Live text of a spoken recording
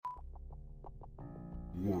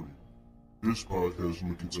Warning. This podcast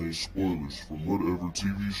may contain spoilers from whatever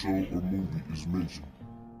TV show or movie is mentioned.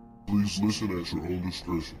 Please listen at your own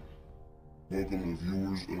discretion. Welcome to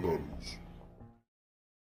Viewers Anonymous.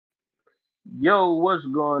 Yo, what's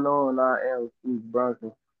going on? I am Steve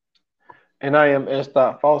Bronson. And I am S.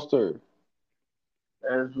 Foster.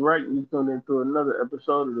 That's right, you tuned into another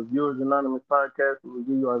episode of the Viewers Anonymous podcast where we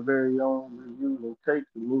give you our very own reviews and takes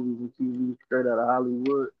of movies and TV straight out of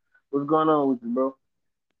Hollywood. What's going on with you, bro?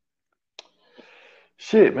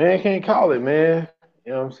 Shit, man, can't call it, man.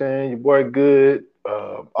 You know what I'm saying? Your boy good.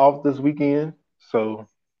 Off this weekend. So,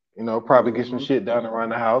 probably get some Mm-hmm. shit done around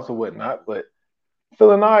the house or whatnot. But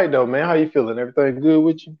feeling all right though, man. How you feeling? Everything good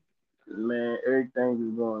with you? Man, everything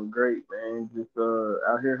is going great, man. Just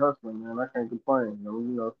out here hustling, man. I can't complain.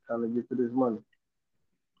 Trying to get to this money.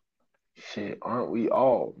 Shit, aren't we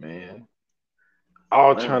all, man?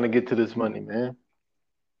 All trying Man, to get to this money, man.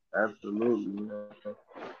 absolutely, man.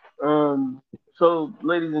 So,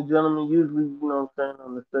 ladies and gentlemen, usually,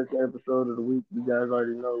 on the second episode of the week, you guys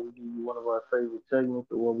already know we give you one of our favorite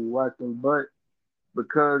segments of what we're watching. But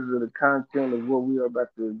because of the content of what we are about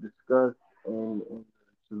to discuss and the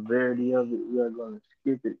severity of it, we are going to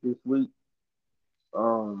skip it this week.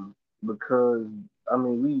 Because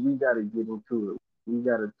we got to get into it. We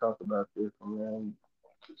got to talk about this, man.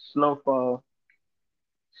 Snowfall,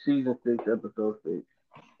 season 6, episode 6.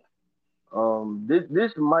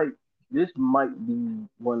 This might be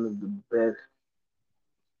one of the best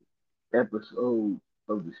episodes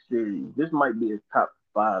of the series. This might be a top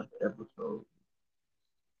 5 episode.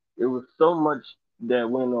 It was so much that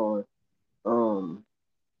went on. Um,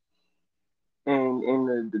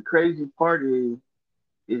 and the crazy part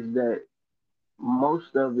is that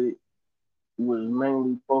most of it was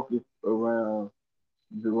mainly focused around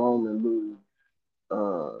Jerome and Louis'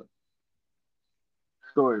 uh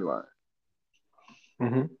storyline.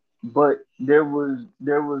 hmm But there was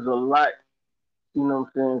a lot,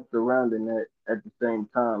 surrounding that at the same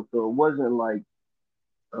time. So it wasn't like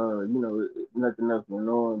nothing else went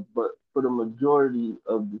on. But for the majority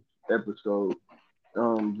of the episode,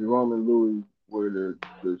 Jerome and Louis were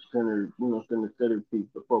the center, centerpiece,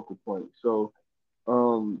 the focal point. So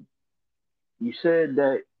um, you said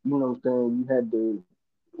that, you had to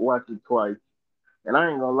watch it twice, and I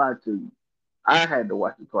ain't gonna lie to you. I had to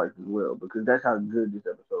watch it twice as well because that's how good this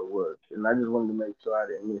episode was, and I just wanted to make sure I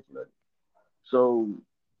didn't miss nothing. So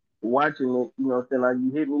watching it, like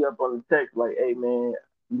you hit me up on the text like, "Hey man,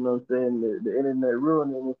 the internet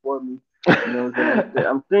ruining it for me."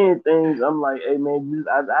 I'm seeing things. I'm like, "Hey man,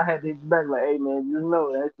 I had to hit you back like, hey man, just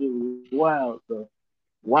know that shit was wild." So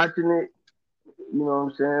watching it,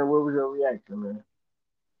 what was your reaction, man?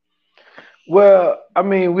 Well, I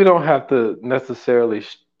mean, we don't have to necessarily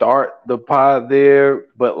start the pod there,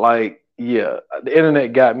 but like, yeah, the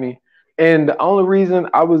internet got me. And the only reason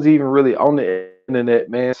I was even really on the internet,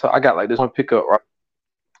 man, so I got like this one pickup, right?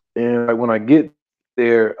 And like when I get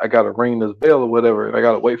there, I gotta ring this bell or whatever, and I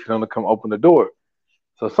gotta wait for them to come open the door.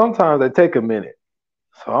 So sometimes they take a minute.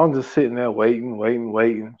 So I'm just sitting there waiting.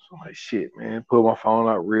 So I'm like, shit, man, pull my phone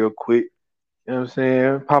out real quick. You know what I'm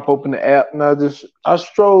saying? Pop open the app and I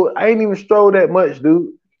stroll. I ain't even stroll that much,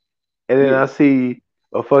 dude. And then Yeah. I see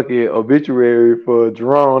a fucking obituary for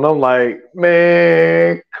Jerome. I'm like,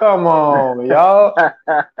 man, come on, y'all.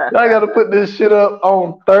 Y'all gotta put this shit up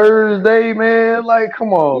on Thursday, man. Like,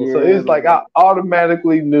 come on. So Yeah, it's like I man.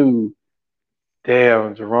 automatically knew,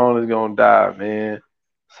 damn, Jerome is gonna die, man.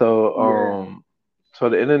 So Yeah. so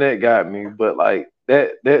the internet got me, but like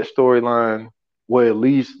that storyline, well, at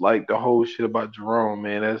least like the whole shit about Jerome,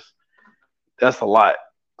 man, that's a lot.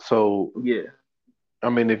 So Yeah. I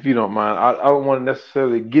mean, if you don't mind, I don't want to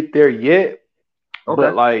necessarily get there yet,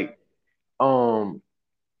 but Okay. like um,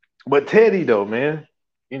 but Teddy though, man,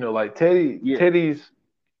 like Yeah. Teddy's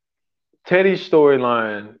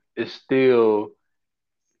storyline is still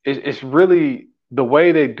it's really the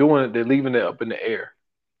way they're doing it. They're leaving it up in the air.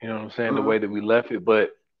 You know what I'm saying? The Hmm. way that we left it,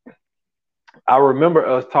 but I remember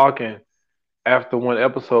us talking after one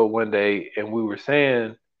episode one day, and we were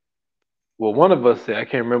saying, well, one of us said, I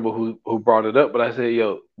can't remember who brought it up, but I said,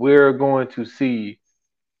 yo, we're going to see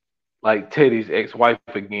like Teddy's ex-wife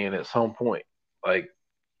again at some point. Like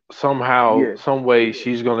somehow, Yeah. some way,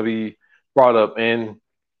 she's gonna be brought up, and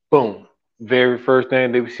boom, very first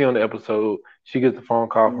thing that we see on the episode, she gets a phone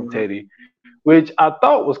call from Hmm. Teddy, which I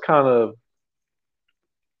thought was kind of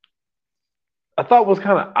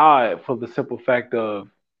odd for the simple fact of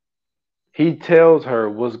he tells her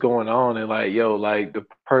what's going on and like, yo, like the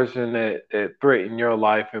person that threatened your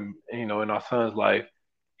life and in our son's life,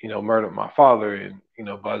 murdered my father and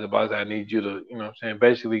blah blah blah. I need you to, what I'm saying,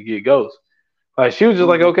 basically get ghost. Like she was just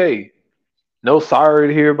like, Mm-hmm. okay, no sorry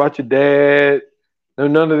to hear about your dad, no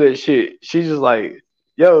none of that shit. She's just like,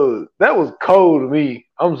 yo, that was cold to me.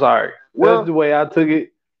 I'm sorry. That's Well, the way I took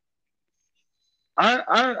it.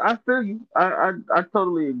 I feel you. I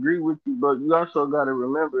totally agree with you, but you also got to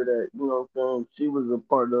remember that what I'm saying, she was a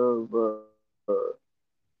part of all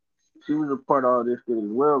this shit as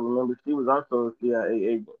well. Remember, she was also a CIA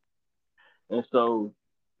agent, and so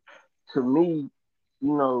to me,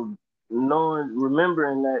 knowing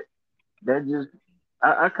remembering that just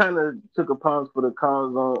I kind of took a pause for the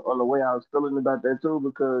cause on the way I was feeling about that too,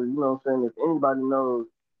 because what I'm saying, if anybody knows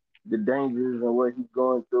the dangers and what he's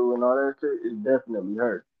going through and all that shit, it's definitely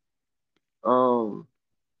her. Um,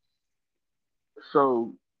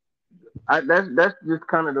 so that's just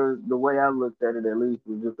kind of the way I looked at it, at least,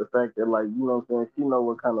 was just the fact that, like, what I'm saying, she know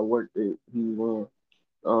what kind of work that he's in.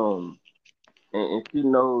 Um, and she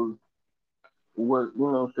knows what what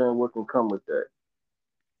I'm saying, what can come with that.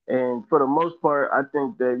 And for the most part, I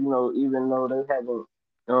think that even though they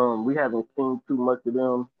haven't, we haven't seen too much of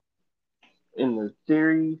them in the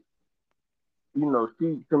series, she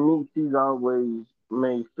to me, she's always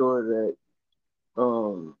made sure that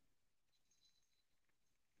um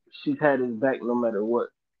she's had his back no matter what.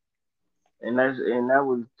 And that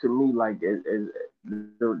was to me, like, as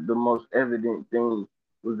the most evident thing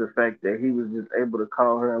was the fact that he was just able to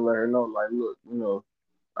call her and let her know, like, look,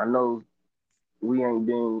 I know we ain't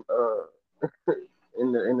been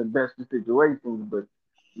in the best of situations, but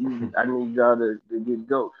I need y'all to get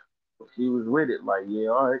Ghost. She was with it, like, yeah,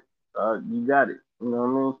 all right, you got it. You know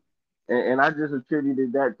what I mean? And I just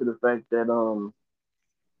attributed that to the fact that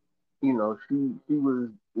she was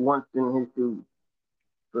once in his shoes,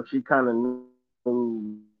 so she kind of knew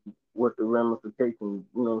what the ramifications,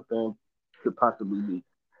 what I'm saying, could possibly be.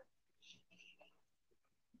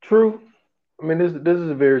 True. I mean, this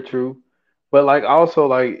is very true. But like also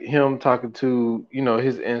like him talking to,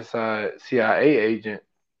 his inside CIA agent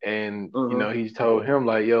and, Mm-hmm. he's told him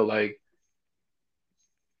like, yo, like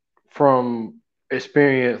from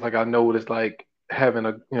experience, like I know what it's like having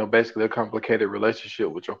a, basically a complicated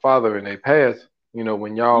relationship with your father in their past,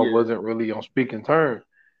 when y'all Yeah, wasn't really on speaking terms.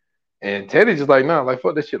 And Teddy just like, nah, like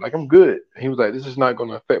fuck that shit. Like I'm good. He was like, this is not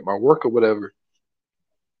gonna affect my work or whatever.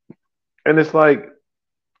 And it's like,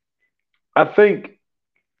 I think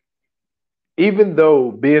even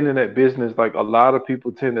though being in that business, like a lot of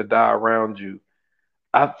people tend to die around you,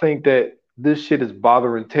 I think that this shit is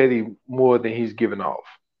bothering Teddy more than he's giving off.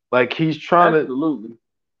 Like he's trying to, absolutely.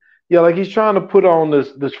 yeah, like he's trying to put on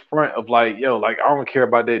this front of like, yo, like I don't care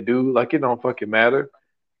about that dude. Like it don't fucking matter.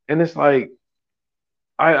 And it's like,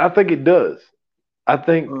 I think it does. I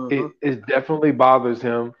think Mm-hmm. it definitely bothers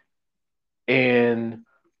him. And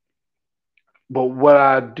but what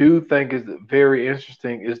I do think is very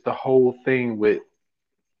interesting is the whole thing with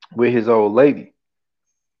his old lady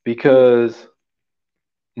Yeah. because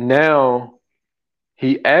now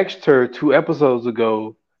he asked her 2 episodes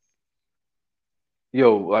ago,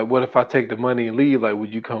 yo, like what if I take the money and leave? Like,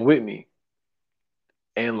 would you come with me?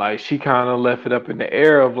 And like she kind of left it up in the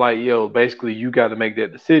air of like, yo, basically you got to make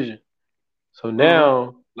that decision. So Mm-hmm.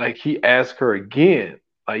 now, like he asked her again,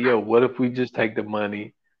 like, yo, what if we just take the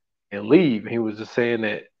money and leave? And he was just saying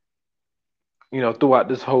that, throughout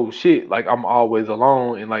this whole shit, like I'm always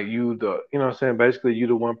alone and like you the what I'm saying, basically you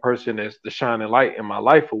the one person that's the shining light in my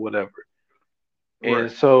life or whatever. Right.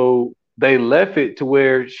 And so they left it to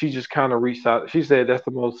where she just kind of reached out. She said that's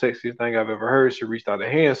the most sexiest thing I've ever heard. She reached out her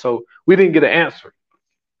hand. So we didn't get an answer.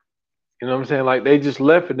 You know what I'm saying? Like they just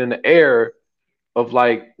left it in the air of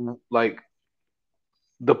like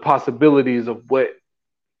the possibilities of what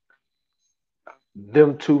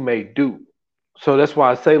them two may do. So that's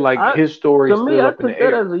why I say like I his story To is me, still I up in the took that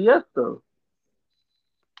air. as a yes, though.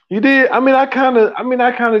 You did? I mean I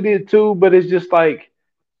kinda did too, but it's just like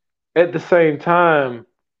at the same time,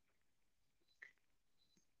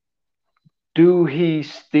 do he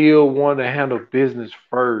still want to handle business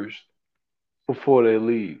first before they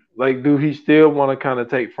leave? Like, do he still want to kind of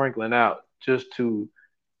take Franklin out just to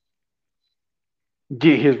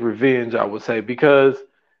get his revenge? I would say because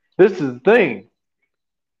this is the thing.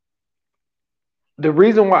 The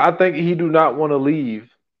reason why I think he do not want to leave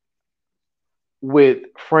with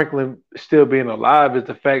Franklin still being alive is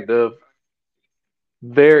the fact of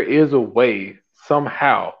there is a way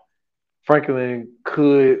somehow Franklin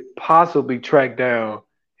could possibly track down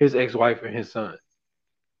his ex-wife and his son.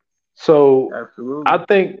 So Absolutely. I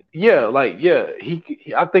think, yeah, like yeah,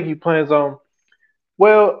 I think he plans on.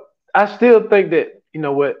 Well, I still think that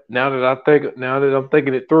what. Now that I'm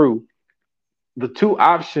thinking it through, the two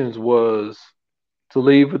options was to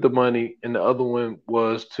leave with the money, and the other one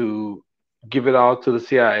was to give it all to the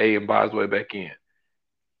CIA, and buy his way back in.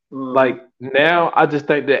 Mhm. Like now, I just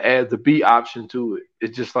think that adds a B option to it.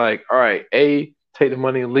 It's just like, all right, A, take the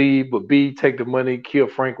money and leave, but B, take the money, kill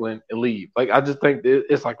Franklin, and leave. Like I just think that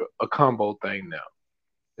it's like a combo thing now.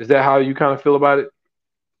 Is that how you kind of feel about it?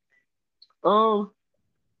 Um.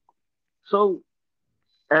 So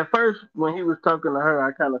at first, when he was talking to her,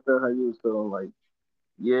 I kind of felt how you was feeling. Like,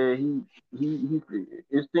 yeah, he.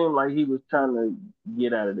 It seemed like he was trying to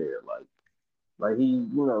get out of there. Like he,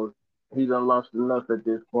 he done lost enough at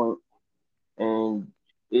this point, and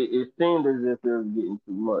it seemed as if it was getting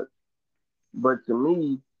too much. But to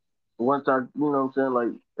me, once I, what I'm saying, like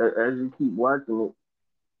as you keep watching it,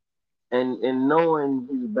 and knowing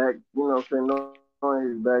his back, what I'm saying, knowing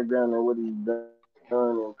his background and what he's done in previous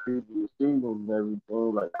seasons and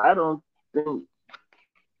everything, like I don't think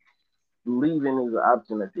leaving is an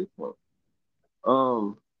option at this point.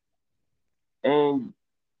 Um, and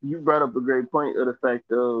you brought up a great point of the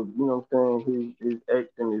fact of, what I'm saying, his ex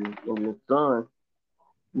and his son,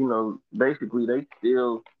 basically they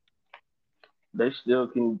still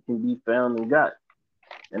can be found and got.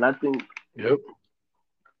 And I think Yep.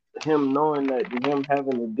 him knowing that, him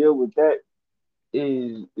having to deal with that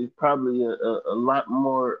is probably a lot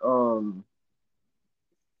more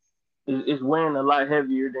is weighing a lot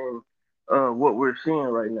heavier than what we're seeing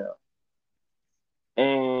right now.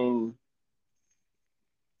 And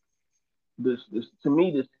this to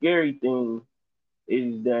me the scary thing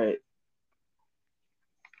is that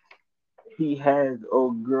he has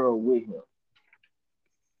old girl with him,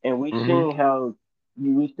 and Hmm. we seen how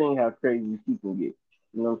crazy she can get.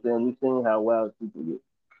 You know what I'm saying? We seen how wild she can get,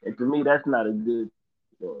 and to me that's not a good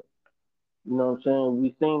thing. You know what I'm saying?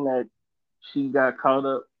 We seen that she got caught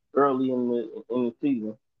up early in the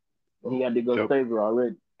season, and he had to go Yep. save her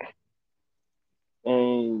already.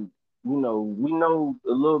 And we know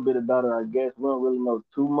a little bit about her. I guess we don't really know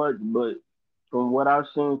too much, but from what I've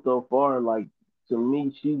seen so far, like to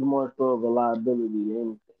me, she's more so of a liability than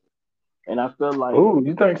anything. And I feel like Ooh,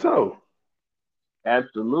 you think so?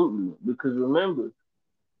 absolutely because remember,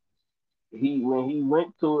 he when he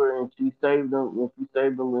went to her and she saved him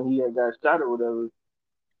when he had got shot or whatever.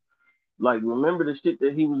 Like remember the shit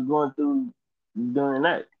that he was going through during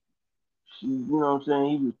that. What I'm saying,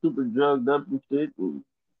 he was super drugged up and shit, and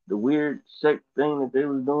the weird sex thing that they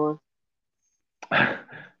was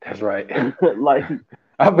That's right. doing, like.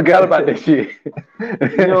 I forgot about that shit.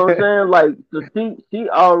 You know what I'm saying? Like, so she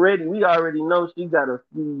already, we already know she got a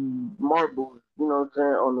few marbles, what I'm saying,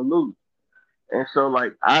 on the loose. And so,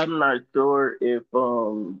 like, I'm not sure if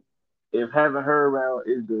having her around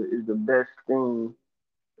is the best thing,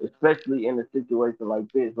 especially in a situation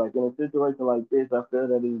like this. Like in a situation like this, I feel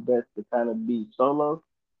that it's best to kind of be solo.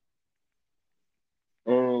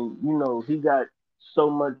 And he got so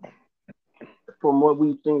much from what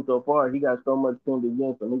we've seen so far. He got so much pinned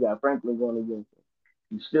against him. He got Franklin going against him.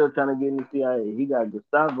 He's still trying to get in the CIA. He got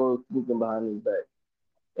Gustavo sneaking behind his back.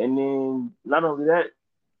 And then not only that,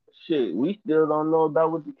 shit, we still don't know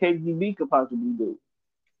about what the KGB could possibly do.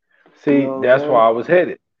 You See, know what that's where I'm I was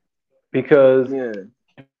headed because saying?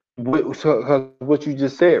 cause what you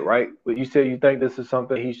just said, right? But you said you think this is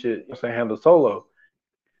something he should, saying, handle solo.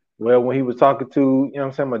 Well, when he was talking to,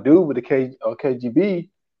 saying, my dude with the KGB,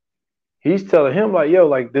 he's telling him like, yo,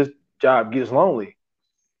 like this job gets lonely,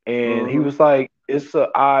 Yeah. and he was like, it's a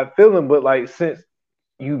odd feeling, but like since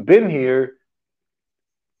you've been here,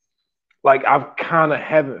 like I've kind of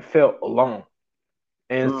haven't felt alone.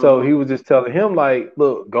 And so he Mm-hmm. was just telling him, like,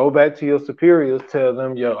 look, go back to your superiors, tell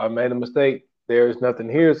them, yo, I made a mistake. There is nothing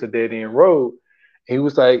here. It's a dead end road. He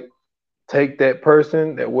was like, take that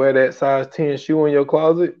person that wear that size 10 shoe in your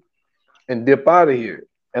closet and dip out of here.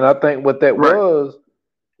 And I think what that Right.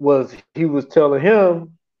 was he was telling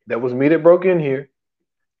him that was me that broke in here.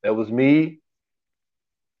 That was me.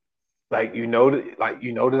 Like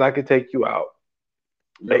I could take you out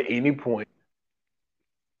at Yep. any point.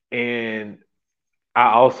 And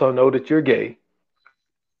I also know that you're gay.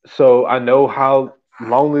 So I know how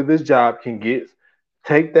lonely this job can get.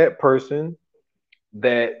 Take that person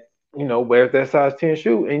that, wears that size 10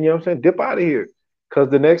 shoe and, dip out of here. Because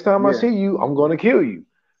the next time I Yeah. see you, I'm going to kill you.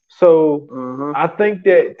 So Mm-hmm. I think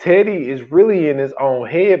that Teddy is really in his own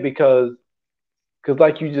head because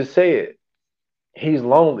like you just said, he's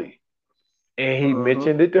lonely. And he Mm-hmm.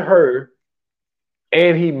 mentioned it to her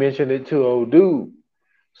and he mentioned it to old dude.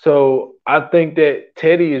 So I think that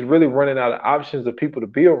Teddy is really running out of options of people to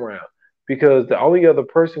be around because the only other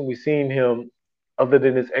person we seen him other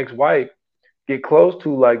than his ex-wife get close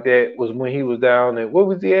to like that was when he was down at what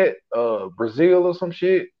was he at? Brazil or some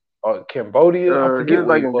shit or Cambodia. I He forget was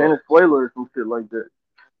where like he in was. Venezuela or some shit like that.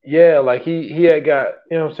 yeah, like he had got,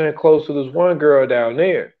 you know what I'm saying, close to this one girl down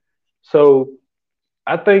there. So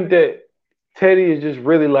I think that Teddy is just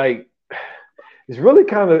really like it's really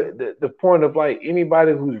kind of the point of like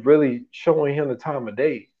anybody who's really showing him the time of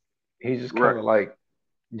day. He's just kind Right. of like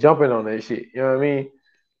jumping on that shit. You know what I mean?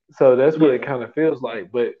 So that's what it Yeah. kind of feels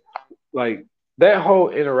like. But like that whole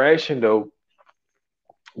interaction though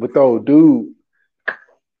with the old dude,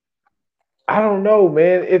 I don't know,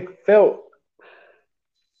 man. It felt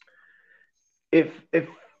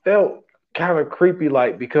kind of creepy,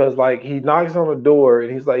 like because like he knocks on the door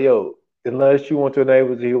and he's like, "Yo, unless you want your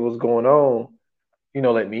neighbors to hear what's going on,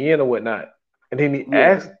 let me in or whatnot." And then he Yeah.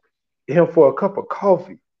 asked him for a cup of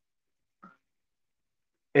coffee.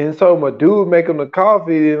 And so my dude make him the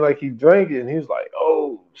coffee and like he drank it and he was like,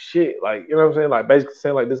 "Oh shit!" Like you know what I'm saying? Like basically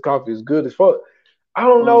saying like this coffee is good as fuck. I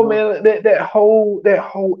don't know, Mm-hmm. man. That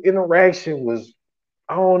whole interaction was,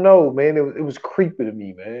 I don't know, man. It was creepy to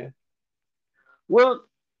me, man. Well,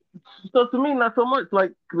 so to me, not so much,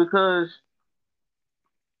 like because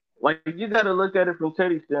like you got to look at it from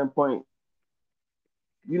Teddy's standpoint.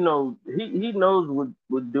 He knows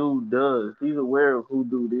what dude does. He's aware of who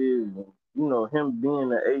dude is, and him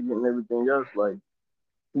being an agent and everything else. Like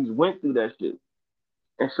he's went through that shit,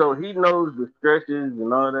 and so he knows the stresses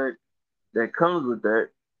and all that comes with that.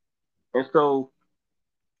 And so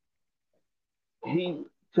he,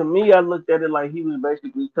 to me, I looked at it like he was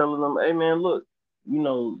basically telling them, "Hey man, look, you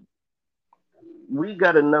know, we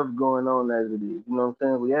got enough going on as it is. You know what I'm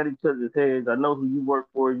saying? We at each other's heads. I know who you work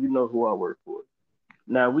for. You know who I work for.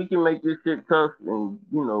 Now we can make this shit tough, and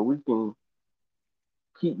we can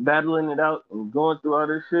keep battling it out and going through all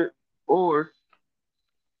this shit, or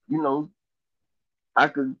you know, I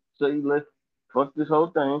could say let's fuck this whole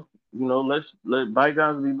thing. Let's let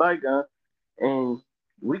bygones be bygones, and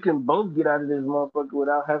we can both get out of this motherfucker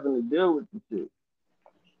without having to deal with the shit.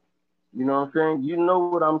 You know what I'm saying? You know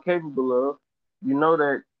what I'm capable of. You know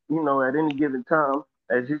that, at any given time,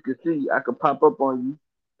 as you can see, I could pop up on you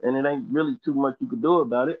and it ain't really too much you could do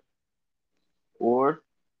about it. Or,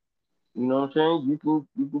 you know what I'm saying? You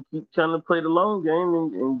can keep trying to play the long game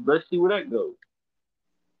and let's see where that goes.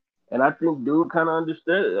 And I think dude kind of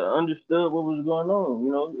understood what was going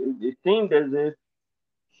on. It seemed as if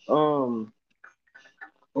um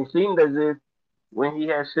it seemed as if when he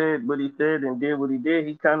had said what he said and did what he did,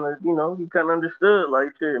 he kind of understood like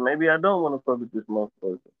shit. Maybe I don't want to fuck with this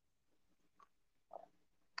motherfucker.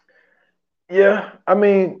 Yeah, I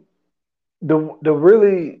mean the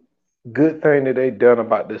really good thing that they done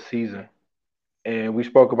about this season, and we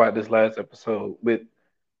spoke about this last episode with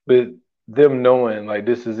them knowing like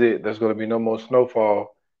this is it. There's going to be no more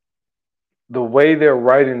snowfall. The way they're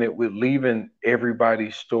writing it with leaving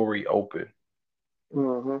everybody's story open.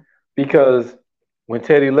 Mhm. Because when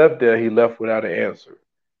Teddy left there, he left without an answer.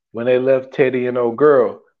 When they left Teddy and old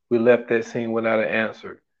girl, we left that scene without an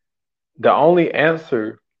answer. The only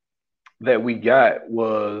answer that we got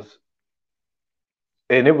was,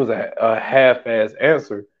 and it was a half-ass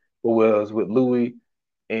answer, but was with Louis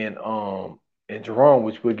and Jerome,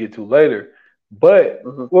 which we'll get to later. But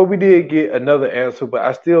Mhm. well, we did get another answer, but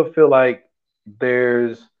I still feel like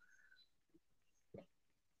there's,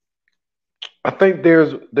 I think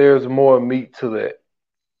there's more meat to that,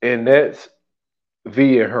 and that's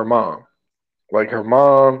V and her mom. Like her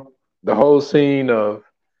mom, the whole scene of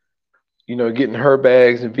getting her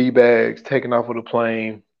bags and V bags taken off of the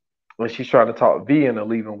plane when she's trying to talk V into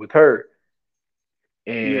leaving with her,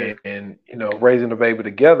 Yeah. and raising the baby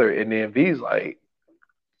together, and then V's like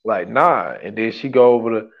nah, and then she go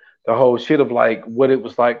over the whole shit of like what it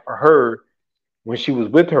was like for her when she was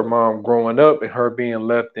with her mom growing up and her being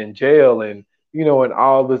left in jail and and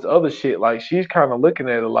all this other shit. Like she's kind of looking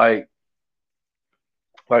at it like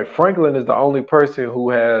Franklin is the only person who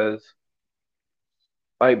has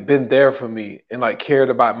like been there for me and like cared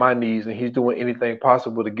about my needs, and he's doing anything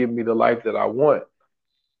possible to give me the life that I want.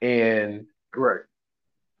 And Right.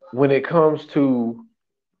 when it comes to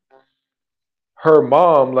her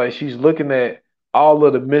mom, like she's looking at all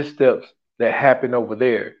of the missteps that happened over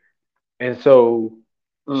there. And so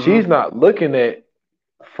she's Mhm. not looking at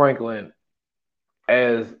Franklin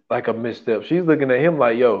as like a misstep. She's looking at him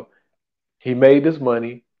like, yo, he made this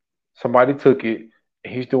money, somebody took it,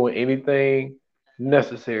 and he's doing anything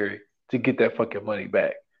necessary to get that fucking money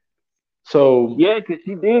back. So Yeah, 'cause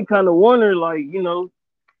she did kind of wonder, like,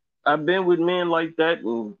 I've been with men like that,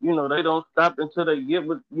 and they don't stop until they get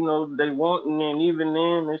what they want, and then even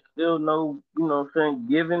then, there's still no, what I'm saying,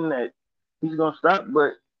 given that he's gonna stop.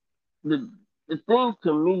 But the the thing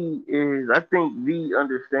to me is, I think V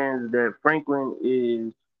understands that Franklin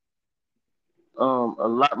is a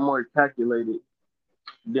lot more calculated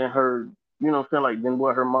than her, than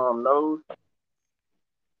what her mom knows.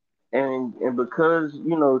 And because,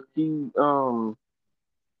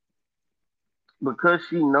 because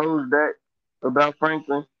she knows that about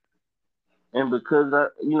Franklin, and because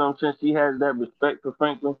she has that respect for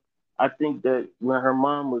Franklin, I think that when her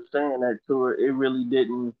mom was saying that to her, it really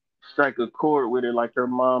didn't strike a chord with her like her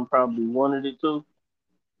mom probably wanted it to,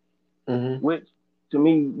 Hmm. which to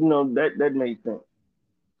me, that made sense.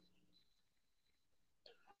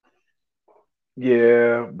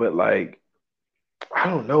 Yeah, but like I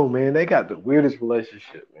don't know, man. They got the weirdest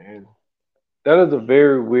relationship, man. That is a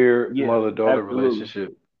very weird Yeah, mother daughter absolutely,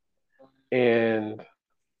 relationship. And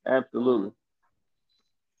absolutely.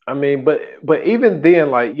 I mean, but even then,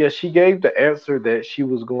 like, yeah, she gave the answer that she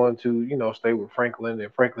was going to, stay with Franklin,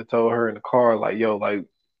 and Franklin told her in the car, like, yo, like,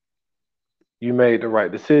 you made the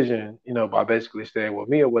right decision, by basically staying with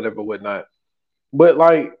me or whatever, whatnot. But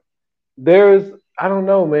like, there's, I don't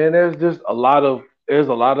know, man. There's a lot of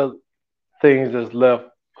things that's left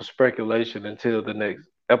for speculation until the next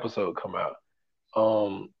episode come out.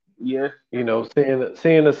 Um, Yes. seeing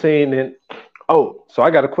the scene, and oh, so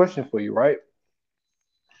I got a question for you, right?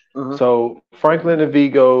 Mhm. So Franklin and V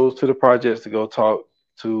goes to the projects to go talk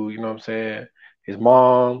to, what I'm saying, his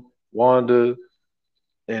mom, Wanda,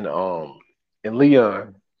 and and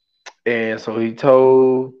Leon. And so he Mhm.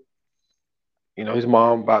 told, his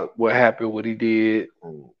mom about what happened, what he did,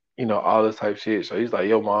 and, all this type shit. So he's like,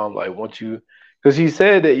 yo, mom, like, want you, because he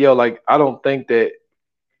said that, yo, like, I don't think that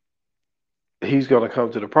he's gonna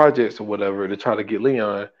come to the projects or whatever to try to get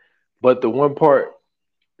Leon. But the one part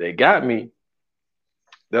that got me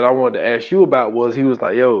that I wanted to ask you about was he was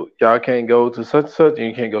like, yo, y'all can't go to such and such and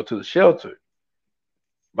you can't go to the shelter.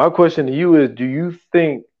 My question to you is, do you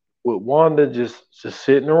think with Wanda just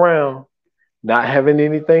sitting around, not having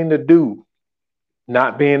anything to do,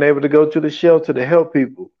 not being able to go to the shelter to help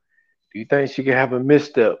people, do you think she could have a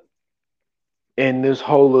misstep in this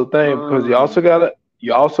whole little thing? Because Mm. you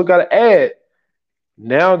also gotta add,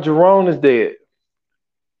 now Jerome is dead.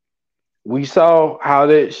 We saw how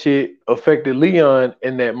that shit affected Leon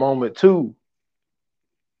in that moment too.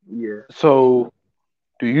 Yeah. So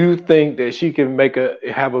do you think that she can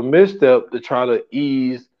have a misstep to try to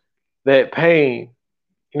ease that pain?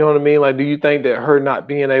 You know what I mean? Like, do you think that her not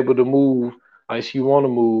being able to move like she want to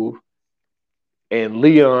move, and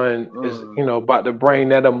Leon is, Mm. about to bring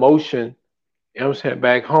that emotion, what I'm saying,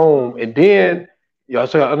 back home, Mhm. and then you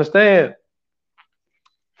also gotta understand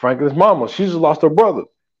Franklin's mama, she just lost her brother,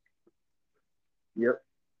 Yep.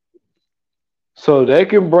 so that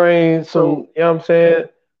can bring some, So what I'm saying,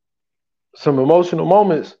 some emotional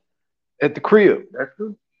moments at the crib. that's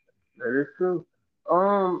true. That is true.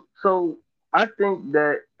 So I think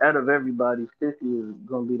that out of everybody, Sissy is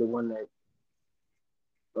gonna be the one that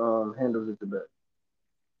handles it the best.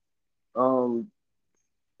 Um,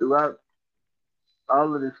 throughout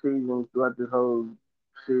all of the seasons, throughout this whole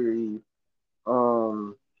series,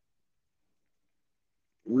 um,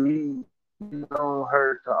 we known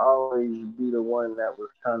her to always be the one that was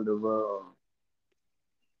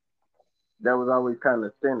always kind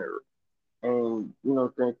of centered, and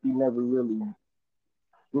since she never really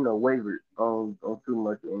wavered on too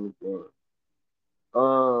much of anything.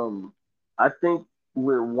 Um, I think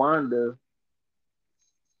with Wanda,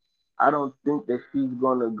 I don't think that she's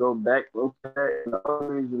gonna go back into that. And the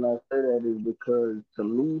only reason I say that is because to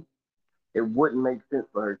me, it wouldn't make sense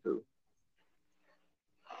for her to.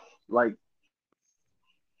 Like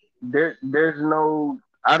there's no.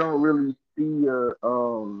 I don't really see a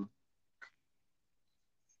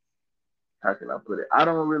how can I put it? I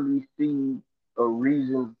don't really see a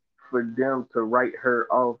reason for them to write her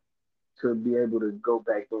off to be able to go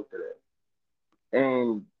back into that.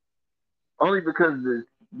 And only because this,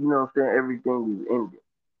 what I'm saying, everything is ended.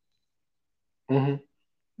 Hmm.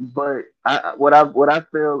 But what I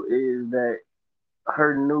feel is that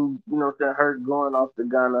her new, what I'm saying, her going off the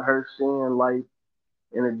Ghana, her seeing life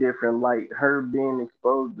in a different light, her being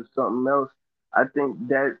exposed to something else, I think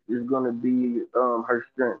that is gonna be her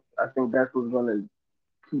strength. I think that's what's gonna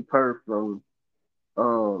keep her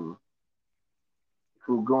um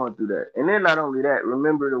from going through that. And then not only that,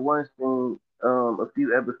 remember the one scene a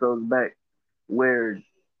few episodes back where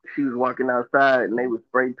she was walking outside and they was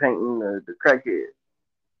spray painting the crackhead or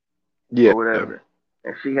Yeah. whatever.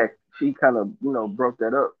 And she kind of, broke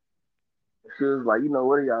that up. She was like,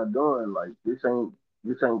 what are y'all doing? Like this ain't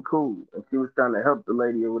cool. And she was trying to help the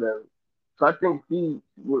lady or whatever. So I think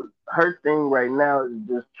her thing right now is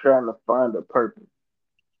just trying to find a purpose.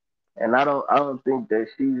 And I don't think that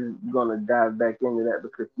she's gonna dive back into that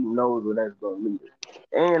because she knows where that's gonna lead her.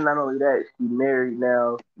 And not only that, she's married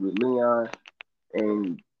now with Leon,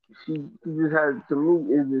 and she just has, to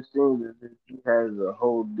me, it just seems as if she has a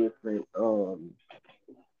whole different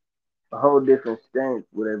stance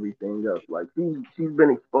with everything else. Like she's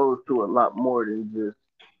been exposed to a lot more than just,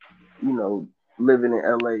 you know, living in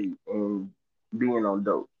LA and being on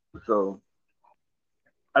dope. So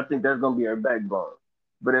I think that's gonna be her backbone.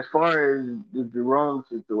 But as far as the Jerome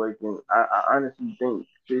situation, I honestly think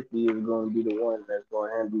Sissy is going to be the one that's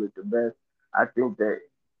going to handle it the best. I think that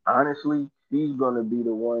honestly, she's going to be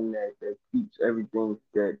the one that keeps everything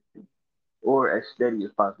steady or as steady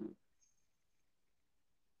as possible.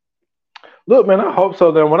 Look, man, I hope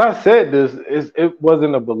so. Then when I said this, it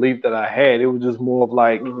wasn't a belief that I had. It was just more of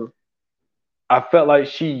like Hmm. I felt like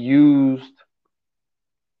she used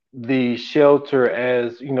the shelter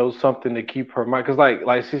as something to keep her mind. Because like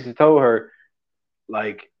Cece told her,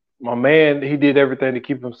 like my man, he did everything to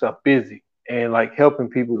keep himself busy, and like helping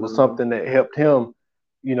people was Hmm. something that helped him,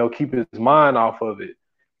 keep his mind off of it.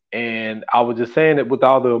 And I was just saying that with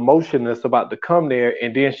all the emotion that's about to come there,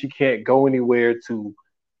 and then she can't go anywhere to,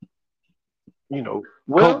 cope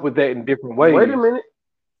Well, with that in different wait a ways. minute.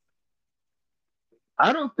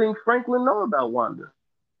 I don't think Franklin know about Wanda.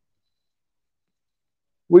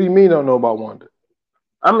 What do you mean? Don't know about Wanda?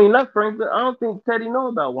 I mean, not Franklin. I don't think Teddy know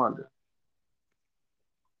about Wanda.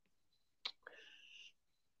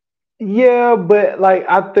 Yeah, but like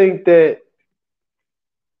I think that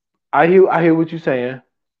I hear what you're saying,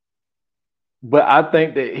 but I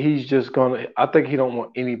think that he's just gonna. I think he don't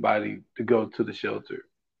want anybody to go to the shelter.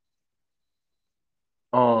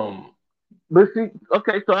 Um, But see,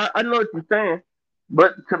 okay, so I know what you're saying,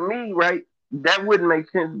 but to me, right, that wouldn't make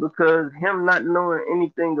sense because him not knowing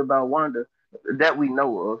anything about Wanda that we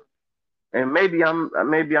know of, and maybe I'm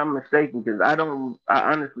mistaken because I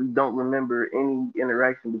honestly don't remember any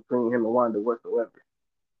interaction between him and Wanda whatsoever,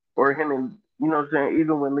 or him and what I'm saying.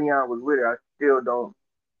 Even when Leon was with her, I still don't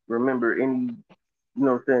remember any what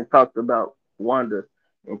I'm saying talks about Wanda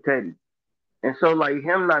and Teddy. And so like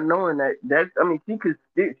him not knowing that I mean she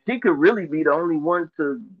could really be the only one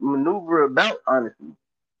to maneuver about honestly.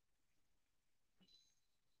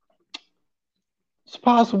 it's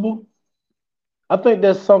possible. I think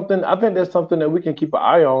that's something that we can keep an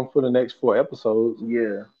eye on for the next 4 episodes.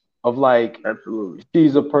 Yeah, Of like, absolutely.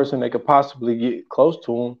 she's a person that could possibly get close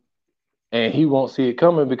to him, and he won't see it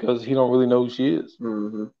coming because he don't really know who she is.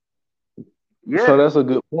 Hmm. So Yeah, that's a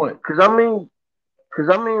good point. cause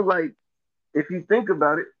I mean like if you think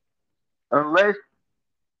about it, unless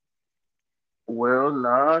well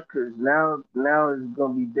nah, cause now it's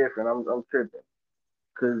gonna be different. I'm tripping,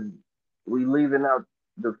 cause we leaving out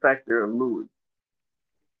the factor of Louis,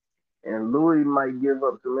 and Louis might give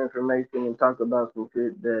up some information and talk about some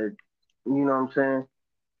shit that what I'm saying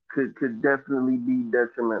could definitely be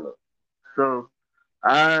detrimental. So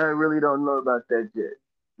I really don't know about that yet.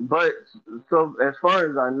 But so as far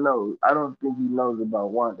as I know, I don't think he knows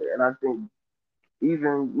about Wanda. And I think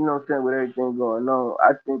even, what I'm saying, with everything going on,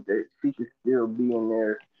 I think that she could still be in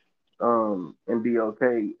there and be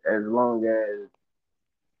okay as long as,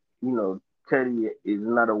 you know, Teddy is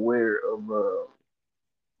not aware of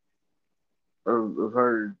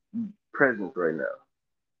her presence right now.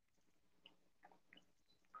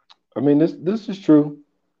 I mean, this is true,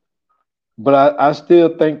 but I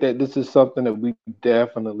still think that this is something that we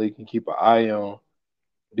definitely can keep an eye on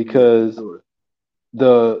Yeah, for because sure.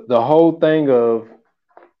 the whole thing of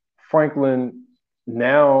Franklin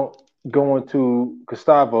now going to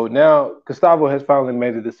Gustavo. Now Gustavo has finally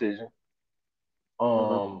made a decision.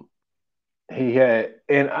 Hmm. Um, he had,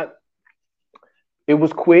 and it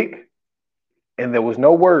was quick, and there was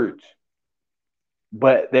no words,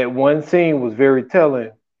 but that one scene was very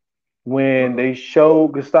telling when Hmm. they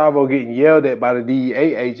showed Gustavo getting yelled at by the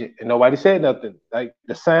DEA agent, and nobody said nothing. Like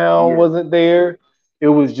the sound Yeah. wasn't there. It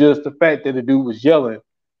was just the fact that the dude was yelling,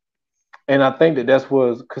 and I think that that's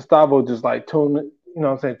was Gustavo just like tuning, what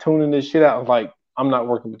I'm saying, tuning this shit out. Like I'm not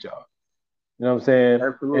working with y'all. You know what I'm saying?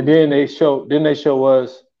 And Absolutely. then they show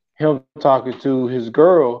us him talking to his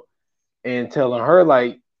girl and telling her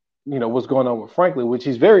like, what's going on with Franklin, which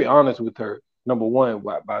he's very honest with her. Number one,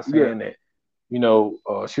 by Yeah. saying that,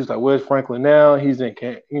 she was like, "Where's Franklin now? He's in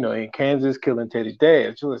Kansas, killing Teddy's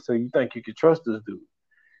dad." She was like, "So you think you can trust this dude?"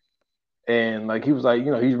 And like he was like,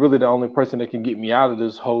 he's really the only person that can get me out of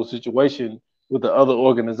this whole situation with the other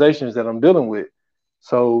organizations that I'm dealing with.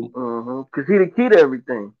 So Cause he the key to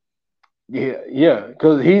everything. yeah, yeah,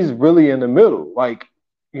 because he's really in the middle. Like,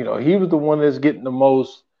 he was the one that's getting the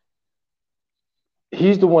most.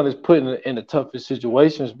 He's the one that's put in the toughest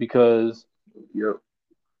situations because Yep.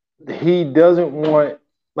 he doesn't want.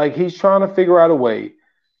 Like, he's trying to figure out a way.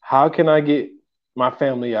 How can I get my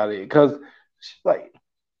family out of it? Because she's like,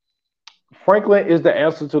 Franklin is the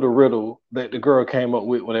answer to the riddle that the girl came up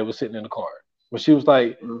with when they were sitting in the car. When she was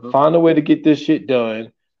like, Mm-hmm. find a way to get this shit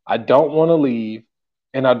done. I don't want to leave,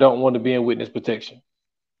 and I don't want to be in witness protection.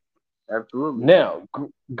 Absolutely. Now,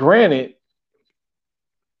 granted,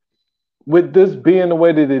 with this being the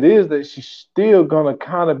way that it is, that she's still gonna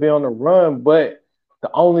kind of be on the run, but the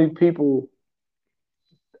only people,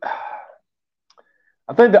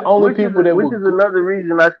 I think the only people that Which will, is another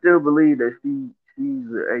reason I still believe that she's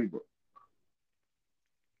an agent.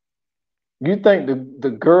 you think the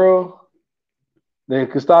girl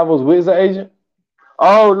that Gustavo's with is an agent?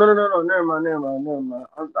 Oh no, never mind.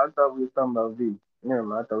 I thought we were talking about V. Never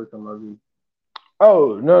mind, I thought we were talking about V.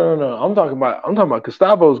 Oh no. I'm talking about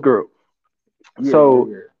Gustavo's girl. Yeah, yeah, So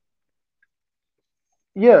yeah.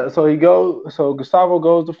 yeah, so Gustavo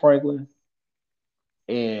goes to Franklin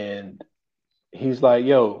and he's like,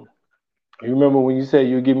 yo, you remember when you said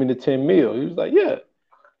you'd give me the 10 mil? He was like, yeah.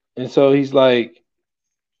 And so he's like,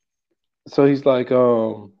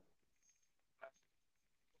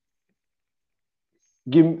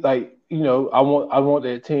 give me like, I want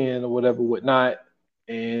that 10 or whatever, whatnot,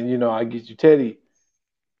 and I get you Teddy.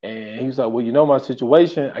 And he was like, well, my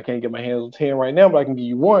situation, I can't get my hands on 10 right now, but I can give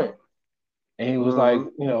you one. And he was like,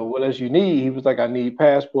 Mm-hmm. what else you need? He was like, I need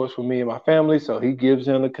passports for me and my family. So he gives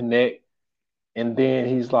him the connect. And then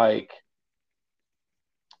he's like,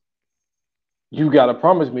 you gotta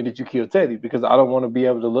promise me that you kill Teddy because I don't want to be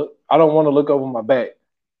able to look. I don't want to look over my back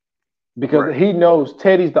because Right. he knows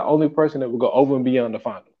Teddy's the only person that will go over and beyond to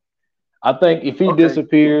find him. I think if he Okay.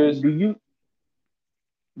 disappears,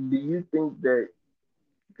 Do you think that,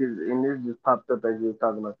 because and this just popped up as you were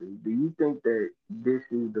talking about this? Do you think that this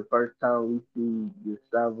is the first time we see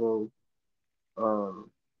Gustavo um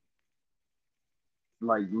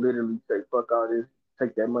like literally say fuck all this,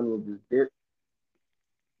 take that money and just dip?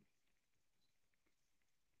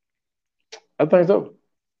 I think so.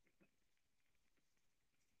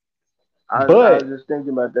 I was But just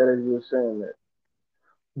thinking about that as you were saying that.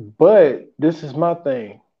 this is my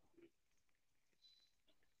thing.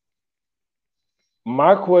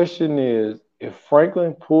 My question is, if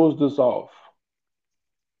Franklin pulls this off,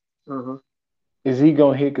 Mm-hmm. is he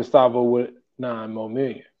gonna hit Gustavo with 9 more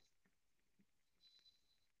million?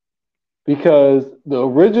 Because the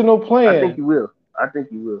original I think plan, you will. I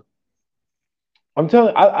think you will. I'm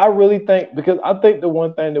telling, I really think because I think the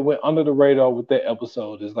one thing that went under the radar with that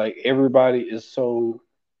episode is like everyone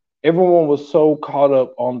was so caught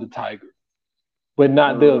up on the tiger, but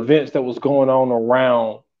not the Mm-hmm. events that was going on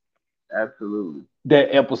around Absolutely.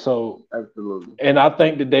 that episode. Absolutely. And I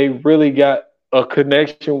think that they really got a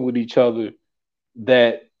connection with each other,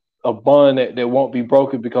 that a bond that won't be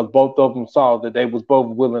broken because both of them saw that they was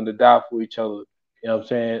both willing to die for each other. You know what I'm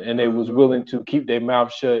saying? And they was Mm-hmm. willing to keep their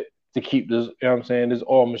mouth shut to keep this, you know what I'm saying, this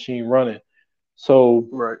oil machine running. So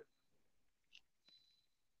Right.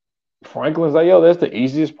 Franklin's like, yo, that's the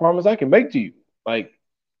easiest promise I can make to you. Like,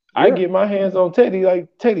 I Yeah. get my hands on Teddy, like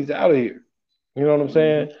Teddy's out of here. You know what I'm Mm-hmm.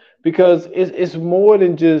 saying? Because it's more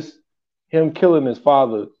than just him killing his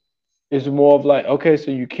father. It's more of like, okay,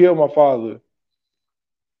 so you killed my father,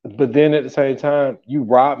 but then at the same time, you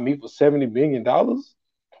robbed me for $70 million.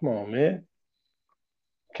 Come on, man,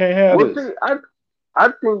 can't have Well, see, this. I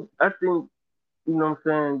think you know what I'm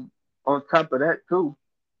saying. On top of that too,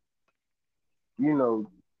 you know,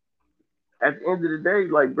 at the end of the day,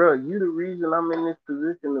 like, bro, you the reason I'm in this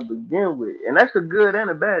position to begin with, and that's a good and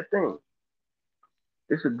a bad thing.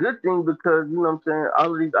 It's a good thing because you know what I'm saying.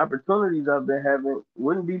 All of these opportunities I've been having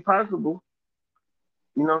wouldn't be possible.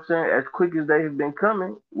 You know what I'm saying? As quick as they have been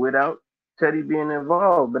coming without Teddy being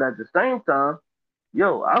involved. But at the same time,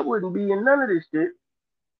 yo, I wouldn't be in none of this shit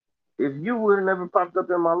if you would have never popped up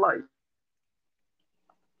in my life.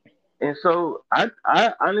 And so I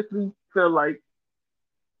honestly feel like,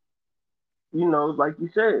 like you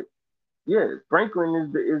said, yeah,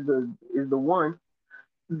 Franklin is the one,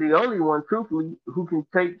 the only one, truthfully, who can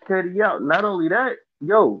take Teddy out. Not only that,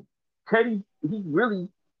 yo, Teddy, he really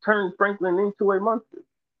turned Franklin into a monster,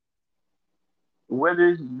 whether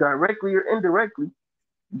it's directly or indirectly.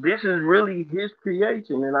 This is really his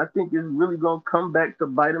creation, and I think it's really gonna come back to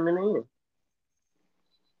bite him in the end.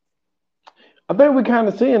 I think we kind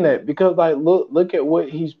of seeing that because like look at what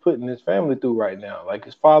he's putting his family through right now. Like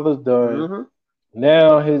his father's done. Mm-hmm.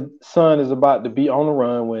 Now his son is about to be on the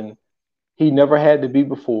run when he never had to be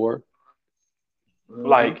before. Mm-hmm.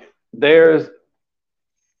 Like there's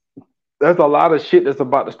a lot of shit that's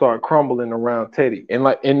about to start crumbling around Teddy. And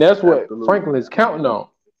that's what Absolutely. Franklin is counting on.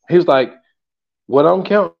 He's like, what I'm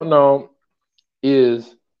counting on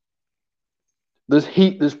is this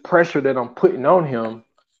heat, this pressure that I'm putting on him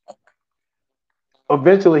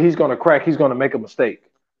eventually he's gonna crack. He's gonna make a mistake,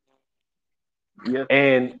 Yes,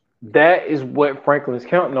 and that is what Franklin's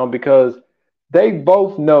counting on because they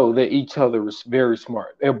both know that each other is very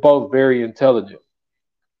smart. They're both very intelligent.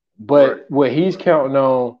 right. But what he's counting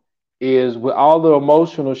on is with all the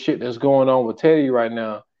emotional shit that's going on with Teddy right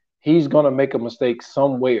now, he's gonna make a mistake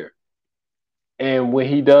somewhere. And when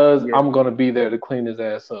he does, Yes, I'm gonna be there to clean his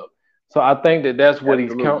ass up. So I think that that's what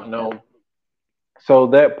he's absolutely. counting on. So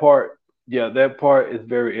that part, yeah, that part is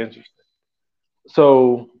very interesting.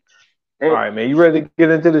 So, all And right, man, you ready to get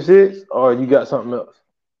into the shits, or you got something else?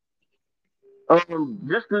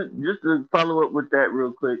 just to follow up with that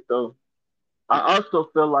real quick though, I also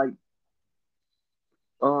feel like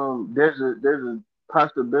there's a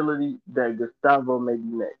possibility that Gustavo may be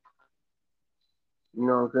next. You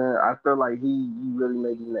know what I'm saying? I feel like he really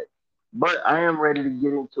may be next. But I am ready to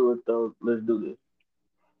get into it though. Let's do this.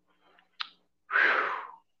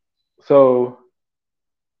 So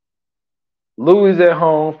Louis at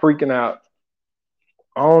home freaking out.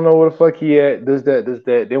 I don't know where the fuck he at. This, that, this,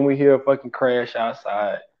 that. Then we hear a fucking crash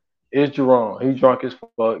outside. It's Jerome. He drunk as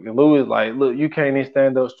fuck. And Louis like, look, you can't even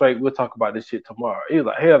stand up straight. We'll talk about this shit tomorrow. He's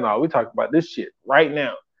like, hell no, we talk about this shit right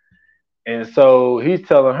now. And so he's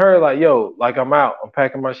telling her, like, yo, like I'm out. I'm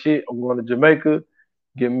packing my shit. I'm going to Jamaica.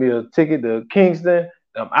 Give me a ticket to Kingston.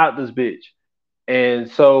 And I'm out this bitch. And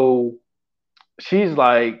so she's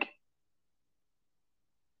like,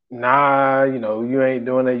 nah, you ain't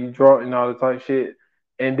doing that. You drunk and all the type shit.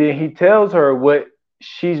 And then he tells her what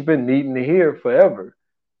she's been needing to hear forever.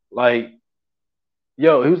 Like,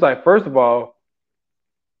 yo, he was like, first of all,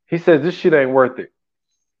 he says this shit ain't worth it.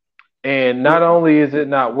 And not Mm-mm. only is it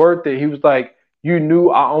not worth it, he was like, you knew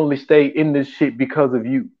I only stayed in this shit because of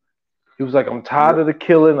you. He was like, I'm tired Yep. of the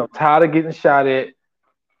killing. I'm tired of getting shot at.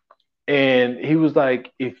 And he was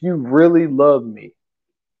like, if you really love me,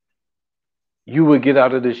 you would get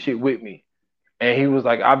out of this shit with me. And he was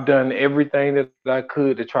like, I've done everything that I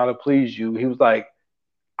could to try to please you. He was like,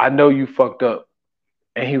 I know you fucked up.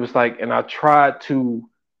 And he was like, and I tried to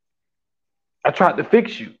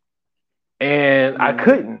fix you. And I Mm-hmm.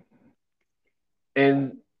 couldn't.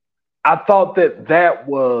 And I thought that that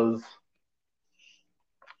was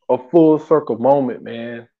a full circle moment,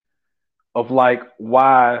 man, of like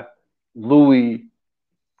why Louis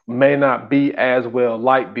may not be as well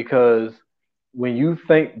liked because when you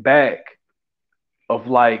think back of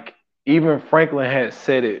like even Franklin had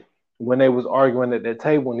said it when they was arguing at that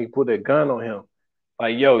table and he put that gun on him.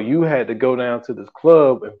 Like, yo, you had to go down to this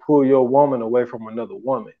club and pull your woman away from another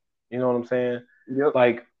woman. You know what I'm saying? Yep.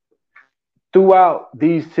 Like throughout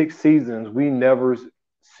these 6 seasons, we never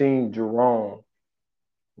seen Jerome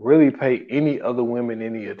really pay any other women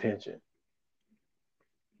any attention.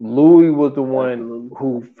 Louis was the one Absolutely.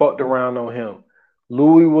 who fucked around on him.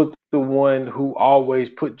 Louis was the one who always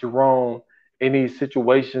put Jerome in these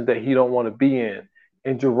situations that he don't want to be in.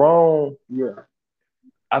 And Jerome, Yeah.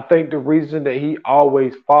 I think the reason that he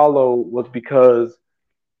always followed was because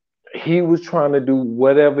he was trying to do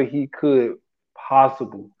whatever he could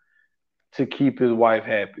possible to keep his wife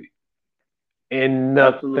happy. And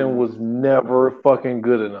nothing Absolutely. was never fucking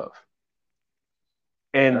good enough.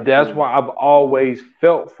 And that's Absolutely. why I've always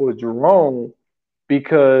felt for Jerome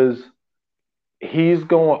because he's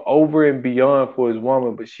going over and beyond for his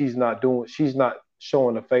woman, but she's not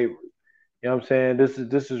showing a favor. You know what I'm saying?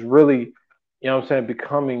 This is really, you know what I'm saying,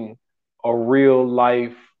 becoming a real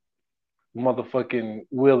life motherfucking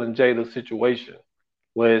Will and Jada situation.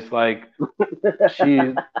 Where it's like she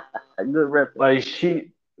Good reference. like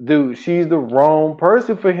she dude, she's the wrong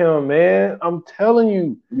person for him, man. I'm telling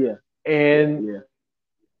you. Yeah. And Yeah.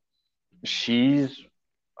 she's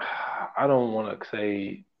I don't want to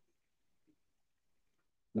say,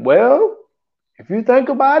 well, if you think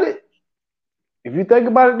about it, if you think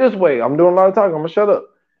about it this way, I'm doing a lot of talking. I'm gonna shut up.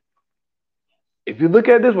 If you look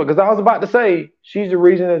at it this way, because I was about to say she's the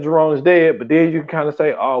reason that Jerome is dead, but then you can kind of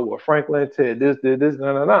say, oh, well, Franklin said this, did this,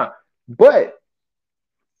 no, no, no. But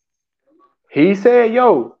he said,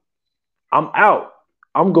 yo, I'm out.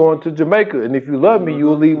 I'm going to Jamaica. And if you love me,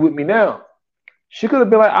 you'll Mm-hmm. leave with me now. She could have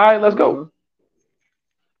been like, all right, let's go.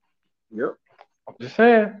 Mm-hmm. Yep. I'm just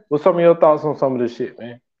saying. What's some of your thoughts on some of this shit,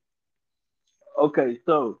 man? Okay,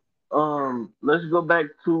 so let's go back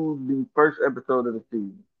to the first episode of the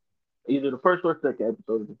season. Either the first or second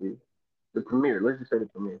episode of the season. The premiere. Let's just say the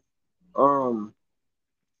premiere. Um,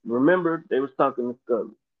 remember they was talking to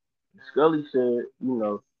Scully. Scully said,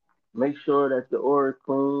 make sure that the ore is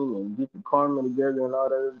clean and get the karma together and all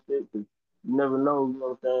that other shit, because you never know, you know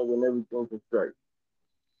what I'm saying, when everything can strike.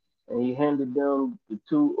 And he handed them the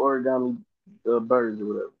two origami birds or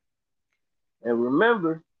whatever. And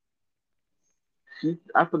remember,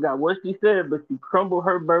 I forgot what she said, but she crumbled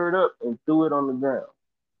her bird up and threw it on the ground.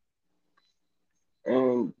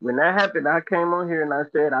 And when that happened, I came on here and I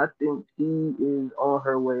said I think she is on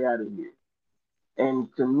her way out of here. And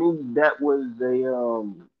to me, that was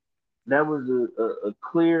a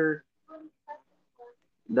clear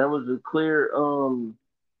that was a clear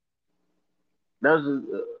that was a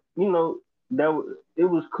you know that was it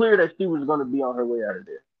was clear that she was going to be on her way out of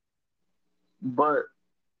there. But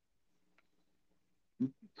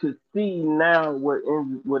to see now what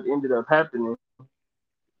ended up happening,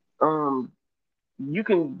 um, you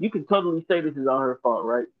can totally say this is all her fault,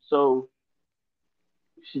 right? So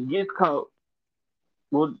she gets caught.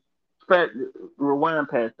 Well, fact, rewind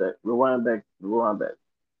past that. Rewind back. Rewind back.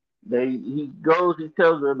 He goes. He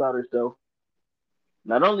tells her about herself.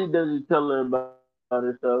 Not only does he tell her about herself, he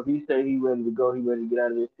say he ready to go. He ready to get out of this shit.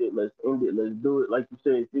 Let's end it. Let's do it. Like you said,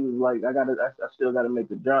 she was like, I still gotta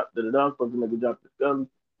make a drop. The dog supposed to make a drop to Scully.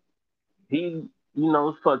 He,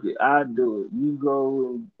 fuck it. I do it. You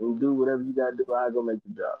go and do whatever you gotta do. I go make the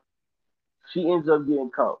job. She ends up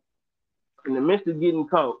getting caught. In the midst of getting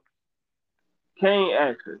caught, Kane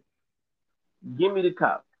asks her, "Give me the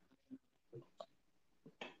cop."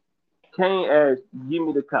 Kane asks, "Give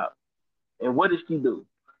me the cop." And what does she do?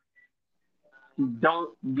 She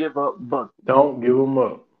don't give up Bucky. Don't give them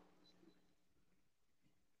up.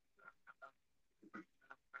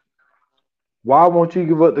 Why won't you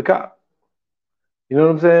give up the cop? You know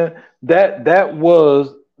what I'm saying? That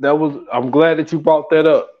was. I'm glad that you brought that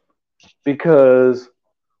up because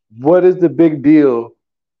what is the big deal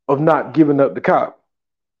of not giving up the cop?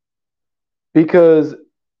 Because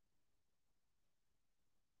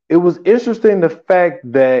it was interesting the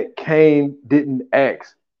fact that Kane didn't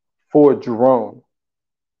ask for Jerome,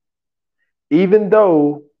 even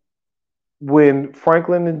though when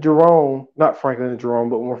Franklin and Jerome, not Franklin and Jerome,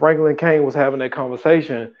 but when Franklin and Kane was having that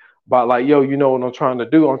conversation about like, yo, you know what I'm trying to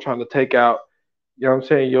do? I'm trying to take out, you know what I'm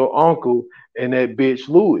saying, your uncle and that bitch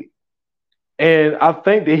Louis. And I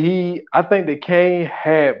think that Kane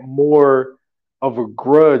had more of a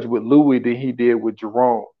grudge with Louis than he did with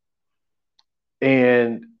Jerome.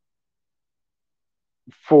 And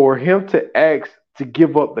for him to ask to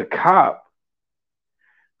give up the cop,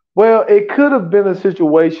 well, it could have been a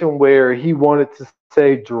situation where he wanted to save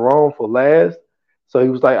Jerome for last. So he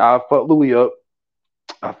was like, I'll fuck Louis up,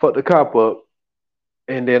 I fuck the cop up,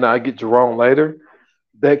 and then I get Jerome later.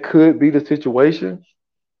 That could be the situation.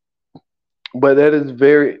 But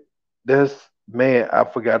that's, man, I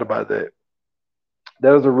forgot about that.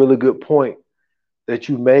 That was a really good point that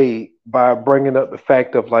you made by bringing up the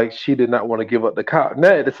fact of like she did not want to give up the cop.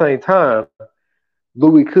 Now, at the same time,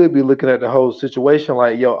 Louis could be looking at the whole situation like,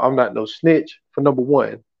 yo, I'm not no snitch for number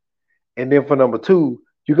one. And then for number two,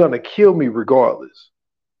 you're going to kill me regardless.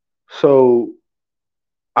 So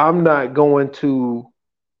I'm not going to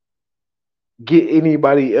get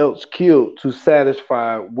anybody else killed to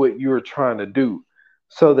satisfy what you're trying to do.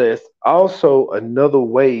 So there's also another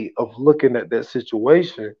way of looking at that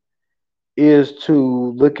situation is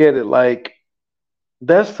to look at it like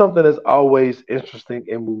that's something that's always interesting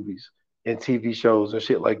in movies and TV shows and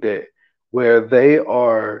shit like that, where they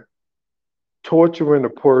are torturing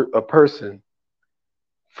a person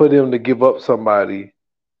for them to give up somebody.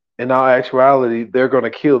 In all actuality, they're going to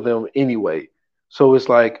kill them anyway. So it's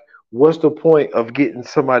like, what's the point of getting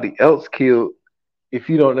somebody else killed if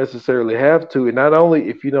you don't necessarily have to? And not only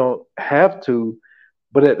if you don't have to,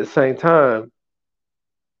 but at the same time,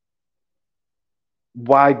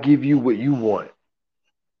 why give you what you want?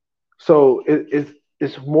 So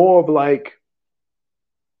it's more of like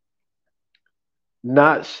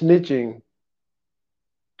not snitching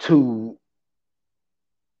to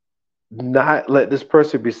not let this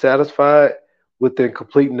person be satisfied within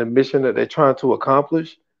completing the mission that they're trying to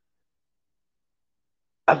accomplish.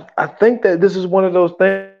 I think that this is one of those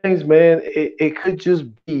things, man. It could just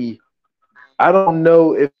be, I don't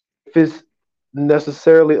know if it's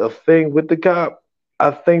necessarily a thing with the cop.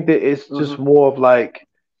 I think that it's just Hmm. more of like,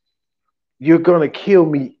 you're gonna kill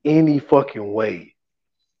me any fucking way.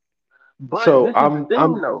 But So this is the thing,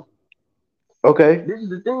 I'm though. okay. This is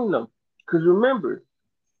the thing, though. Because remember,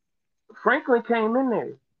 Franklin came in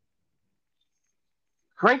there.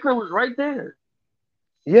 Franklin was right there.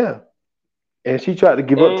 Yeah. And she tried to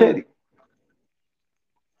give up And Teddy.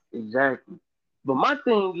 exactly. But my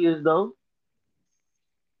thing is, though,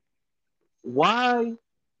 why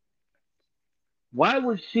why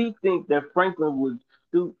would she think that Franklin would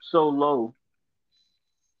stoop so low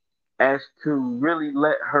as to really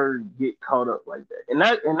let her get caught up like that? And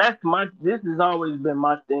that's this has always been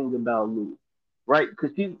my thing about Louis, right?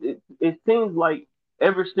 Because it seems like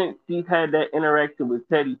ever since she's had that interaction with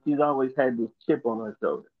Teddy, she's always had this chip on her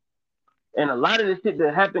shoulder. And a lot of the shit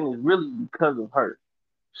that happened is really because of her.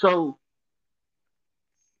 So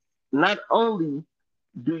not only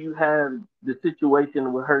do you have the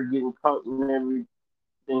situation with her getting caught and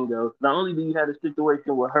everything else, not only do you have the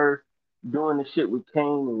situation with her doing the shit with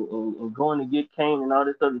Kane and going to get Kane and all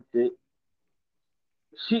this other shit,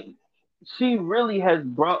 she she really has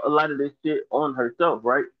brought a lot of this shit on herself,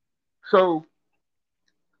 right? So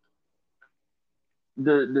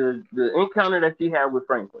the encounter that she had with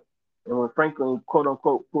Franklin, and when Franklin quote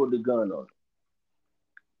unquote pulled the gun on her,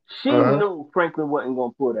 she Uh huh. knew Franklin wasn't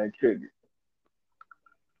gonna pull that trigger,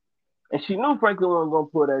 and she knew Franklin wasn't gonna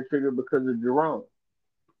pull that trigger because of Jerome.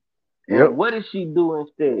 And Yep. what did she do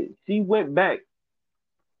instead? She went back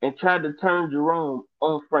and tried to turn Jerome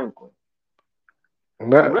on Franklin.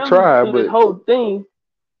 Not Really, try, through this but whole thing,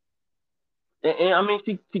 and I mean,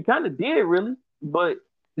 she kind of did really, but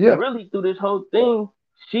yeah. really through this whole thing,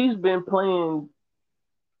 she's been playing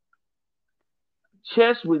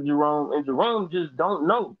chess with Jerome, and Jerome just don't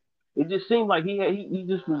know. It just seemed like he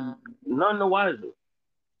just was none the wiser.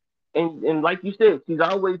 And like you said, she's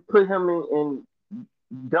always put him in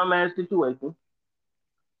dumbass situations.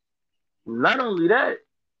 Not only that,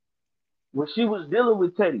 when she was dealing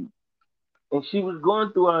with Teddy and she was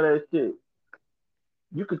going through all that shit,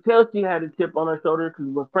 you could tell she had a chip on her shoulder because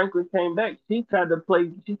when Franklin came back, she tried to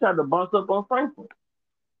boss up on Franklin.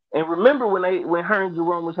 And remember when her and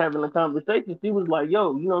Jerome was having a conversation, she was like,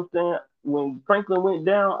 "Yo, you know what I'm saying? When Franklin went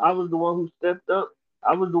down, I was the one who stepped up.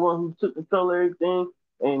 I was the one who took control of everything.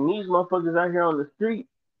 And these motherfuckers out here on the street,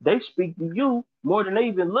 they speak to you more than they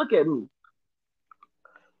even look at me.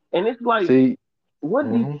 And it's like, See.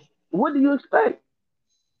 what do you, Hmm. what do you expect?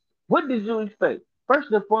 What did you expect?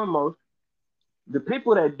 First and foremost, the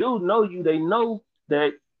people that do know you, they know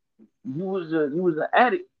that you was an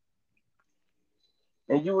addict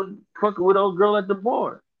and you was fucking with old girl at the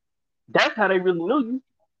bar. That's how they really knew you.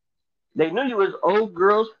 They knew you as old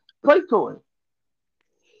girl's play toy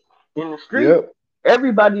in the street. Yep.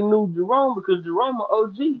 Everybody knew Jerome because Jerome an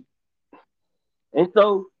OG. And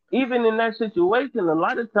so even in that situation, a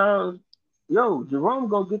lot of times, yo, Jerome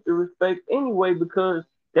gonna get the respect anyway because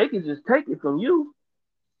they can just take it from you.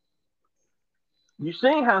 You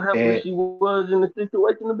seen how helpless And she was in the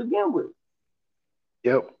situation to begin with.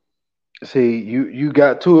 yep. See, you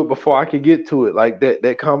got to it before I could get to it. Like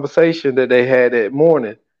that conversation that they had that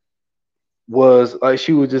morning was like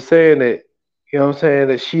she was just saying that, you know what I'm saying,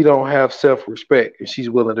 that she don't have self respect and she's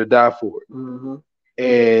willing to die for it. Mm-hmm.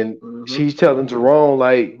 And Mm-hmm. she's telling Jerome,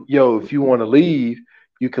 like, yo, if you want to leave,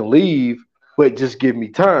 you can leave, but just give me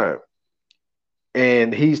time.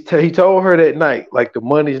 And he told her that night, like the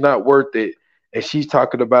money's not worth it. And she's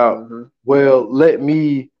talking about, Mm-hmm. well, let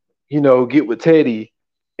me, get with Teddy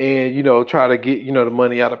and try to get the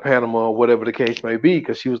money out of Panama or whatever the case may be,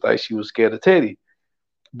 because she was like she was scared of Teddy.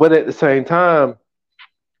 But at the same time,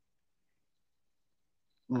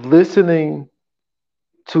 listening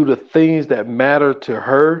to the things that matter to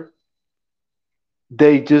her,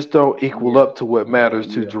 they just don't equal Yeah. up to what matters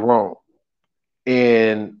to Yeah. Jerome.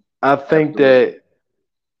 And Absolutely.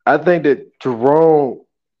 I think that Jerome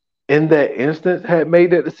in that instance had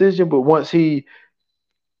made that decision, but once he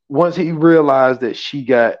realized that she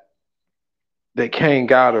got that Kane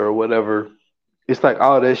got her or whatever, it's like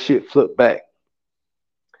all that shit flipped back.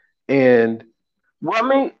 And Well, I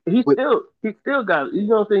mean, with he still got, you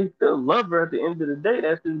know what I'm saying? He still love her at the end of the day.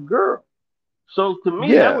 That's his girl. So to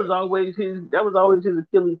me, yeah, that was always his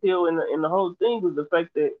Achilles heel in the whole thing was the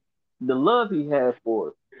fact that the love he had for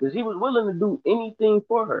her, because he was willing to do anything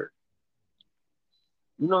for her.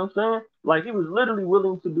 You know what I'm saying? Like he was literally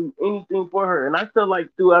willing to do anything for her, and I feel like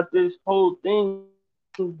throughout this whole thing,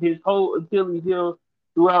 his whole Achilles heel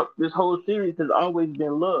throughout this whole series has always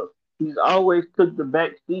been love. He's always took the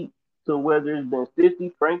back seat to whether it's been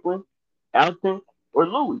Sissy, Franklin, Alton, or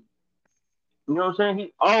Louis. You know what I'm saying?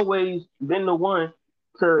 He always been the one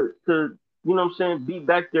to you know what I'm saying, be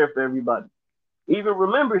back there for everybody. Even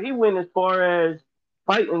remember he went as far as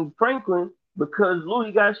fighting Franklin because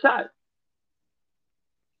Louis got shot.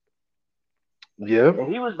 yeah,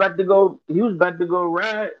 And he was about to go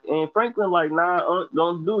ride and Franklin like, nah,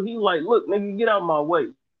 don't do. He like, look, nigga, get out my way.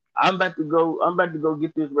 I'm about to go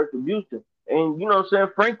get this retribution. And you know what I'm saying?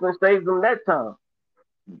 Franklin saved him that time.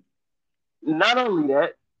 Not only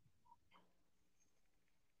that,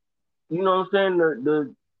 you know what I'm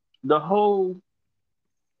saying? The whole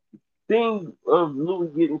thing of Louis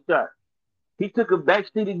getting shot. He took a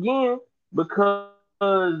backseat again because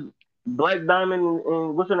Black Diamond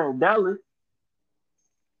and what's her name, Dallas,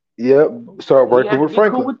 yep. Start he working had to with get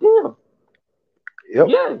cool Franklin. with them. Yep.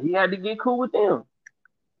 Yeah, he had to get cool with them,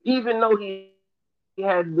 even though he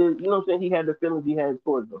had the, you know what I'm saying, he had the feelings he had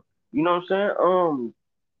towards them. You know what I'm saying?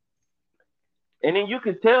 And then you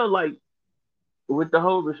could tell, like, with the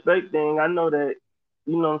whole respect thing, I know that,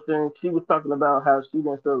 you know what I'm saying, she was talking about how she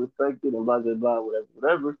didn't feel respected and blah blah blah, whatever,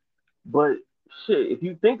 whatever. But shit, if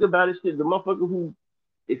you think about it, shit, the motherfucker who,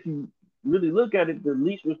 if you really look at it, the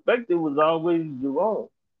least respected was always Jerome.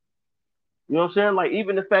 You know what I'm saying? Like,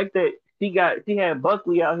 even the fact that she had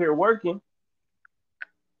Buckley out here working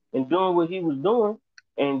and doing what he was doing,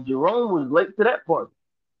 and Jerome was late to that party.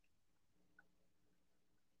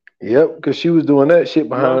 Yep. Because she was doing that shit You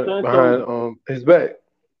know what I'm saying? So behind his back.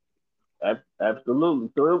 absolutely.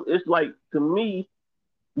 So it's like, to me,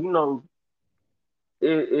 you know,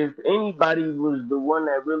 if anybody was the one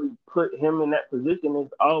that really put him in that position,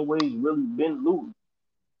 it's always really been Louis.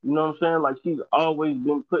 You know what I'm saying? Like, she's always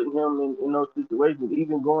been putting him in those situations,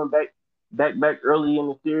 even going back early in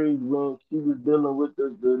the series when she was dealing with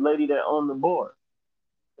the lady that owned the bar.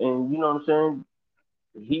 And you know what I'm saying?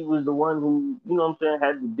 He was the one who, you know what I'm saying,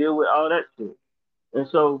 had to deal with all that shit. And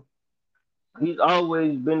so he's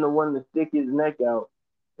always been the one to stick his neck out.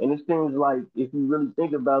 And it seems like, if you really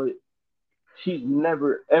think about it, she's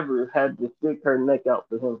never ever had to stick her neck out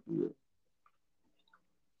for him for real.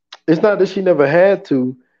 It's not that she never had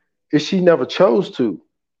to, it's she never chose to.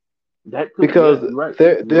 That too, yeah, Because you're right.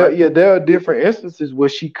 You're there right. yeah, there are different instances where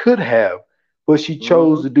she could have, but she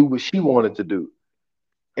chose Mm-hmm. to do what she wanted to do.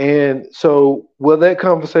 And so where that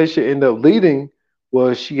conversation ended up leading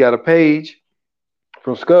was she got a page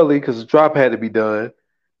from Scully because the drop had to be done.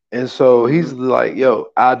 And so he's Mm-hmm. like, yo,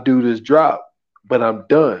 I do this drop, but I'm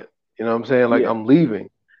done. You know what I'm saying? Like Yeah. I'm leaving.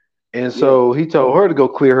 And Yeah. so he told her to go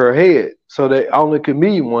clear her head. So they only could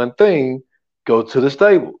mean one thing, go to the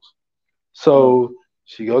stables. Mm. So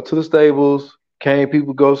she go to the stables, Kane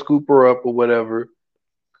people go scoop her up or whatever.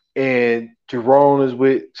 And Jerome is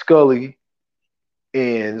with Scully.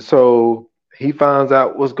 And so he finds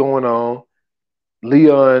out what's going on.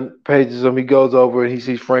 Leon pages him. He goes over and he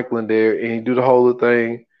sees Franklin there, and he do the whole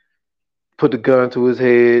thing, put the gun to his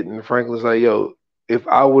head, and Franklin's like, "Yo, if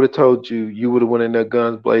I would have told you, you would have went in there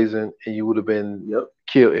guns blazing, and you would have been Yep.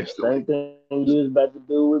 killed instantly." Same thing you was about to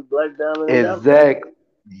do with Black Diamond and Dallas. Exact.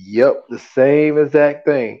 Yep, the same exact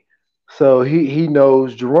thing. So he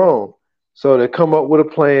knows Jerome. So they come up with a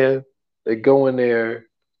plan. They go in there,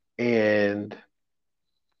 and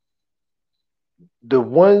the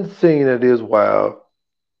one thing that is wild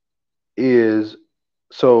is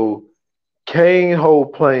so Kane whole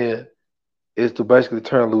plan is to basically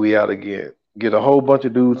turn Louis out again. Get a whole bunch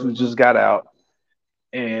of dudes who Mm-hmm. just got out.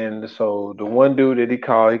 And so the one dude that he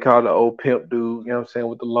called the old pimp dude, you know what I'm saying,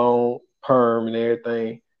 with the long perm and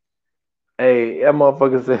everything. Hey, that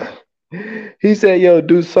motherfucker said, he said, yo,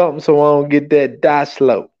 do something so I don't get that die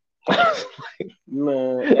slow. I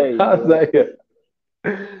Man, hey, was bro. like,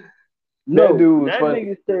 that No, dude was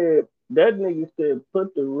funny. that nigga said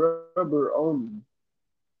put the rubber on me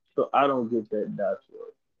so I don't get that dot shot.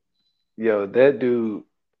 Yo, that dude,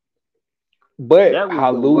 but That was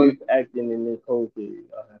how the Louis, worst acting in this whole series,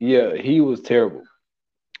 I have to yeah, say. he was terrible.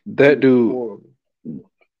 He That was dude, horrible.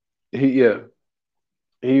 yeah,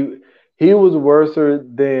 he he was worse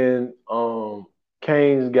than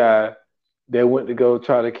Kane's guy that went to go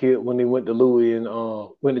try to kill when he went to Louis and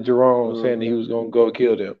went to Jerome saying that Mm-hmm. he was gonna go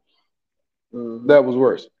kill them. Mm-hmm. That was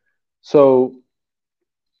worse. So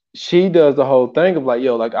she does the whole thing of like,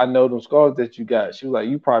 yo, like I know them scars that you got. She was like,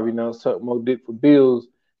 you probably done sucked more dick for bills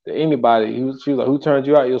than anybody. She was like, who turned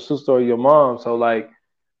you out, your sister or your mom? So like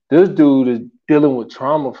this dude is dealing with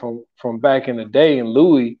trauma from back in the day, and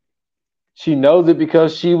Louis, she knows it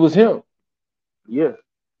because she was him. Yeah.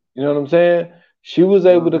 You know what I'm saying? She was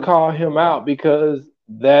able to Mm-hmm. call him out because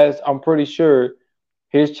I'm pretty sure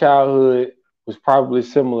his childhood was probably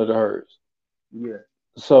similar to hers. Yeah.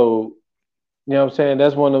 So, you know what I'm saying?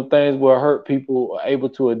 That's one of the things where hurt people are able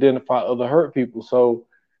to identify other hurt people. So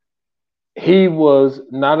he was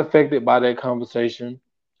not affected by that conversation.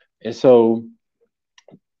 And so,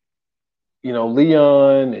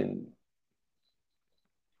 Leon and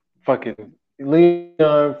fucking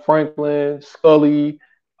Leon, Franklin, Scully,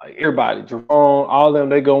 like everybody, Jerome, all of them,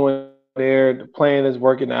 they go in there. The plan is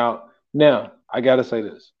working out. Now, I gotta say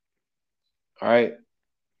this. All right.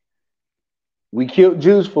 We killed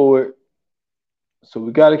Juice for it, so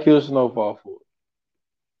we gotta kill Snowfall for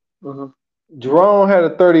it. Mm-hmm. Jerome had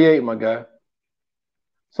a 38, my guy.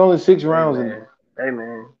 It's only six Hey rounds in man. Hey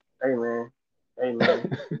man. Hey man. Hey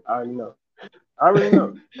man. I already know. I already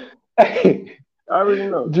know. there. Hey, I already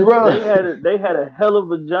know. Jerome, They had a hell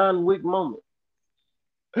of a John Wick moment.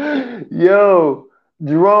 yo,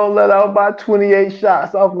 Jerome let out about 28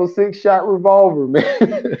 shots off a 6-shot revolver, man.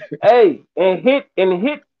 Hey, and hit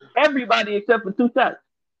everybody except for two shots.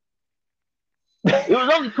 It was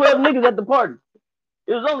only 12 niggas at the party.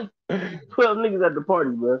 It was only 12 niggas at the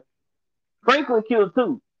party, bro. Franklin killed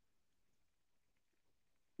two.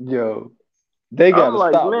 Yo, they I'm gotta like,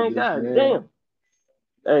 stop with man, this, god man. damn.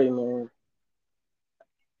 Hey, man.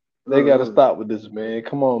 They gotta Mm-mm. stop with this, man.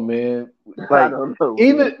 Come on, man. I Like don't know,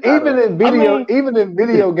 man. even I even don't. in I video, mean, even in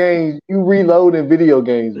video games, you reload in video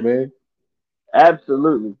games, man.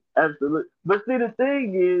 absolutely, absolutely. But see, the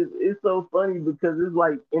thing is, it's so funny because it's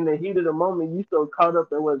like in the heat of the moment, you so caught up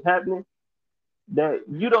in what's happening that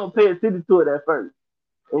you don't pay attention to it at first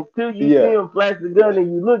until you see Yeah. him flash the gun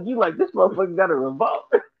and you look, you like, this motherfucker got a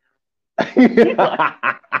revolver. You like,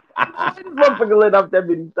 why this motherfucker let off that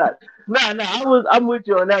many shots? Nah, I'm with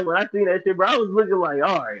you on that one. I seen that shit, bro. I was looking like,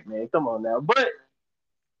 all right, man, come on now. But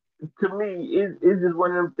to me, it's just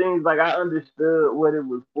one of them things. Like I understood what it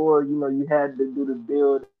was for. You know, you had to do the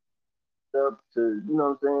build up to, you know what I'm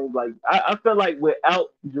saying. Like I felt like without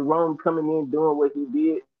Jerome coming in doing what he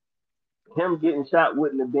did, him getting shot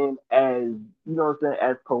wouldn't have been as, you know what I'm saying,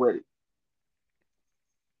 as poetic.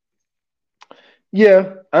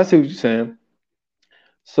 Yeah, I see what you're saying.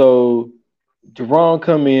 So Jerron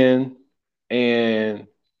come in and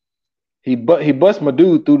he bust my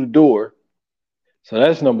dude through the door. So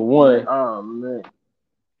that's number Man, one. oh man,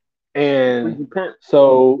 the And freaky pimp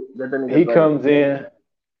so that nigga he butted. comes in.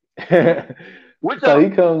 Which So he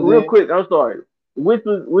comes real in. quick, I'm sorry. Which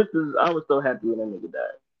was I was so happy when that nigga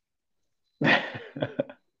died.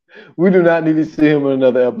 We do not need to see him in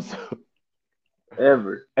another episode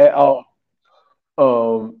Ever. at all.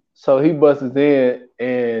 So he busts in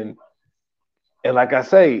and like I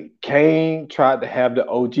say, Kane tried to have the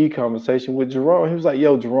OG conversation with Jerome. He was like,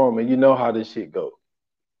 "Yo, Jerome, man, you know how this shit go."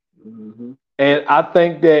 Hmm. And I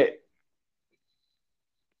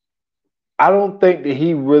don't think that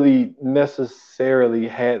he really necessarily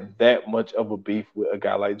had that much of a beef with a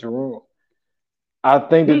guy like Jerome. I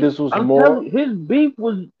think that this was I'm more telling you, his beef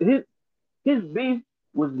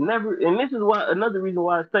was never, and this is why another reason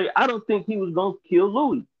why I say I don't think he was gonna kill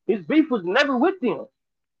Louis. His beef was never with them.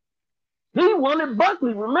 He wanted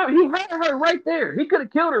Buckley. Remember, he had her right there. He could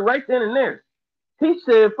have killed her right then and there. He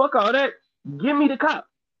said, "Fuck all that. Give me the cop.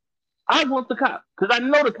 I want the cop because I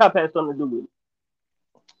know the cop has something to do with it."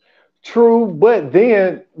 true, but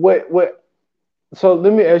then what so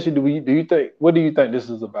let me ask you, do you think what do you think this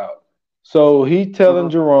is about? So he telling Mm-hmm.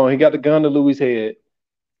 Jerome, he got the gun to Louis' head,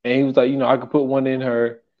 and he was like, I could put one in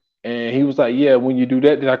her. And he was like, yeah, when you do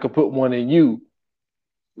that, then I could put one in you.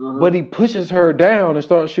 But Mm-hmm. he pushes her down and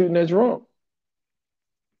starts shooting at Jerome.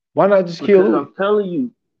 Why not just kill Because Louis? I'm telling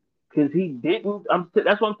you, because he didn't.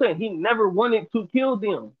 That's what I'm saying. He never wanted to kill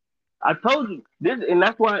them. I told you this, and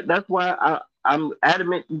that's why I'm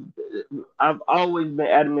adamant. I've always been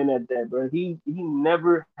adamant at that, bro. He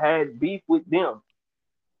never had beef with them.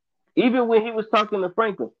 Even when he was talking to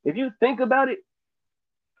Franklin, if you think about it,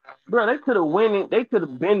 bro, they could have winning. They could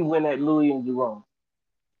have been win at Louis and Jerome.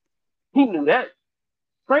 He knew that.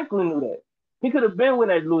 Franklin knew that. He could have been with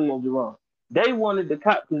that Louis and Jerome. They wanted the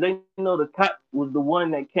cop because they know the cop was the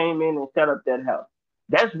one that came in and set up that house.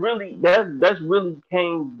 That's really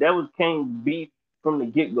Kane's beef from the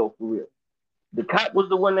get go for real. The cop was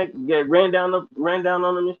the one that ran down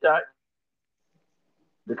on him and shot.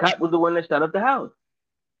 The cop was the one that shot up the house.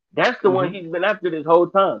 That's the one Hmm. he's been after this whole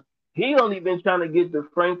time. He only been trying to get the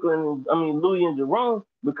Louis and Jerome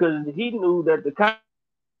because he knew that the cop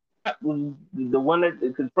was the one that because Franklin said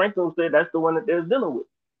that's the one that they was dealing with.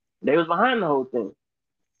 They was behind the whole thing.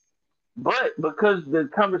 But because the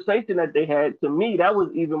conversation that they had, to me, that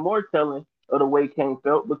was even more telling of the way Kane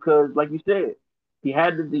felt because, like you said, he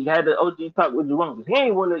had the OG talk with Jerome because he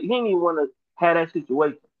ain't want to have that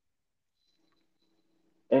situation.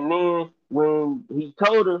 And then when he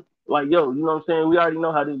told her, like, yo, you know what I'm saying, we already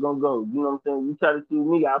know how this gonna go. You know what I'm saying? You try to shoot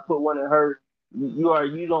me, I put one in her.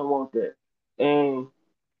 You don't want that. And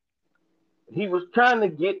he was trying to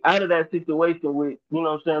get out of that situation with, you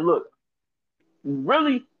know what I'm saying, look,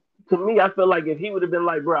 really, to me, I feel like if he would have been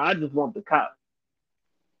like, bro, I just want the cop,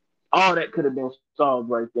 all that could have been solved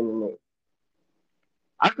right then and there.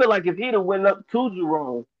 I feel like if he'd have went up to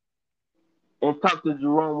Jerome and talked to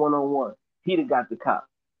Jerome one on one, he'd have got the cop.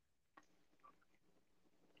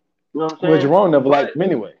 You know what I'm Well, saying? Jerome never liked But him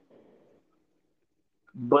anyway.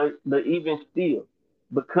 but even still,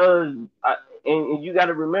 because and you got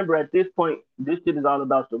to remember at this point, this shit is all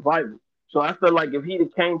about survival. So I feel like if he'd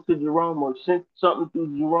have came to Jerome or sent something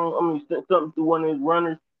through Jerome, sent something through one of his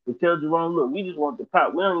runners to tell Jerome, look, we just want the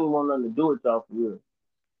cop. We don't even want nothing to do with y'all for real.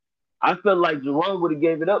 I felt like Jerome would have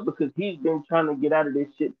gave it up because he's been trying to get out of this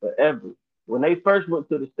shit forever. When they first went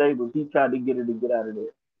to the stables, he tried to get her to get out of there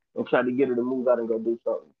and tried to get her to move out and go do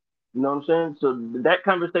something. You know what I'm saying? So that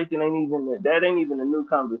conversation ain't even a new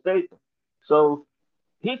conversation. So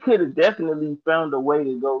he could have definitely found a way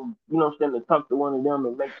to go, you know what I'm saying, to talk to one of them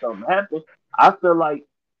and make something happen. I feel like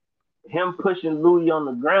him pushing Louis on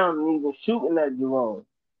the ground and even shooting at Jerome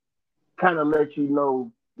kind of let you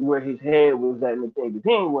know where his head was at in the thing. Because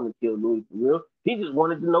he ain't want to kill Louis for real. He just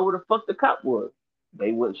wanted to know where the fuck the cop was.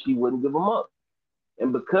 She wouldn't give him up.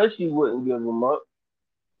 And because she wouldn't give him up,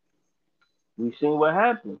 we seen what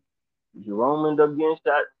happened. Jerome ended up getting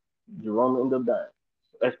shot. Jerome ended up dying.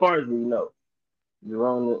 As far as we know,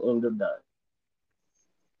 Jerome ended up dying.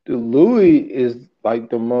 Dude, Louis is like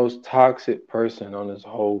the most toxic person on this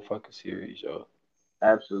whole fucking series, yo.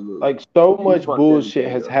 Absolutely. Like so She much fucked bullshit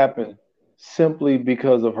everything has up. happened simply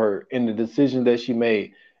because of her and the decision that she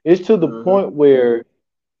made. It's to the Mm-hmm. point where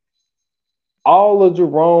all of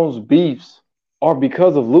Jerome's beefs are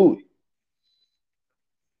because of Louis.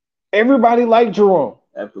 Everybody liked Jerome.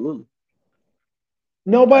 Absolutely.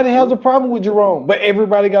 Nobody has a Absolutely. problem with Jerome, but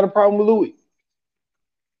everybody got a problem with Louis.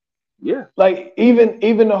 Yeah. Like even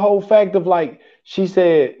the whole fact of like she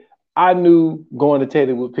said, I knew going to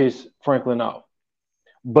Teddy would piss Franklin off,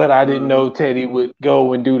 but I didn't Mm-hmm. know Teddy would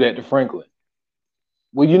go and do that to Franklin.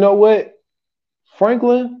 Well, you know what?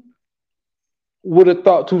 Franklin would have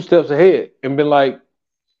thought two steps ahead and been like,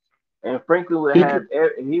 And Franklin would he have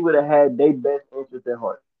could, he would have had their best interest at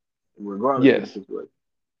heart, regardless of the yes. situation.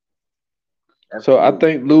 So I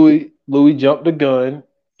Absolutely. think Louis jumped the gun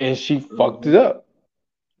and she fucked Mm-hmm. it up.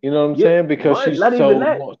 You know what I'm Yeah, saying? Because but she's not even so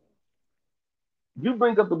that. You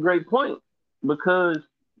bring up a great point because,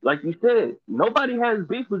 like you said, nobody has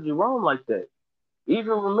beef with Jerome like that.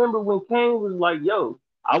 Even remember when Kane was like, "Yo,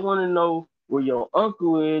 I want to know where your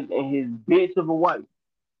uncle is and his bitch of a wife."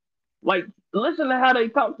 Like, listen to how they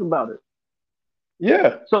talked about it.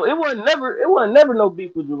 yeah. So it wasn't never no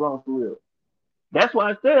beef with Jerome for real. That's why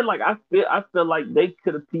I said like I feel like they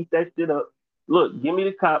could have pieced that shit up. Look, give me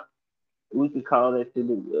the cop. We could call that shit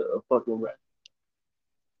a fucking rap.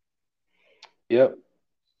 Yep.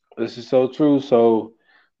 This is so true. So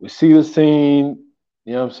we see the scene,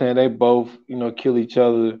 you know what I'm saying? They both, kill each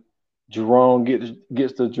other. Jerome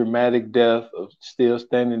gets the dramatic death of still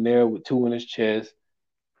standing there with two in his chest.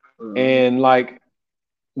 Mm-hmm. And like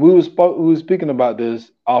we were speaking about this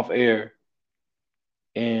off air,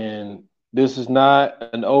 and this is not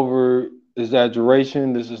an over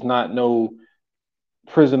exaggeration. This is not no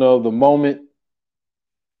prisoner of the moment.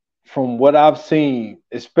 From what I've seen,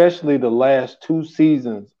 especially the last two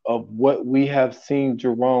seasons of what we have seen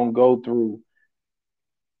Jerome go through,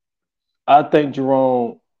 I think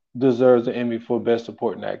Jerome deserves an Emmy for Best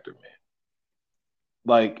Supporting Actor, man.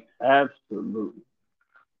 Like Absolutely.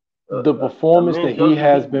 the performance that Man, he Joseph,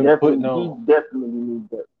 has been putting he on. definitely needs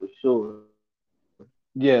that for sure.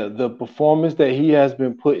 Yeah, the performance that he has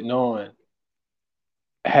been putting on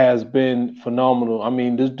has been phenomenal. I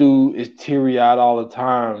mean, this dude is teary eyed all the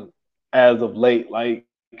time as of late.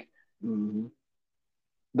 Mm-hmm.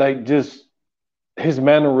 Like just his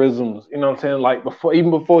mannerisms, you know what I'm saying? Like even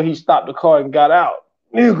before he stopped the car and got out,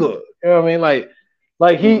 nigga. You know what I mean?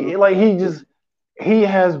 Mm-hmm. He just he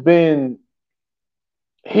has been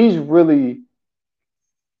he's really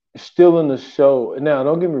still in the show. Now,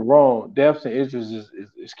 don't get me wrong, Depths and Idris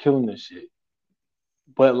is killing this shit.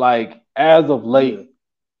 But like as of Yeah. late,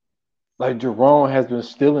 like Jerome has been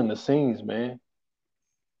stealing the scenes, man.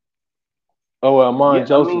 Oh, Yeah. Amon I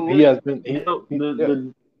Joseph, mean, he has been dope, yeah.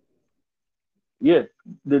 yeah,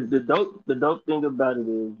 the dope thing about it is,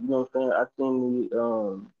 you know what I'm saying? I seen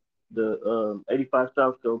the 85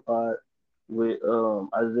 South Show pod with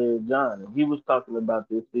Isaiah John, and he was talking about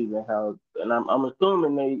this season how, and I'm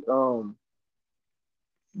assuming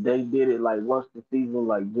they did it like once the season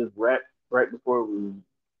like just wrapped right before it was,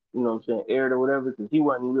 you know what I'm saying, aired or whatever, because they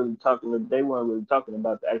weren't really talking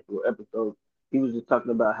about the actual episode. He was just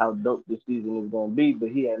talking about how dope this season is gonna be, but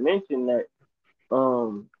he had mentioned that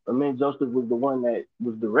Amin Joseph was the one that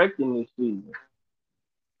was directing this season,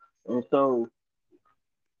 and so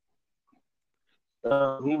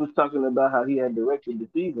he was talking about how he had directed the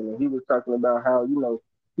season, and he was talking about how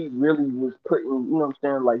he really was putting, what I'm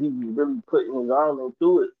saying, like he was really putting his all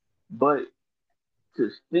into it, but to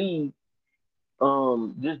see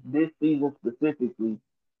just this season specifically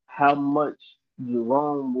how much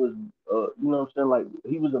Jerome was, what I'm saying, like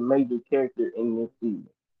he was a major character in this season.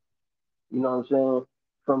 You know what I'm saying?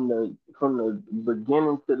 From the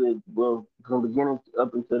beginning to the from beginning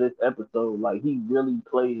up until this episode, like he really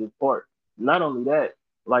played his part. Not only that,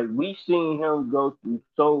 Like we seen him go through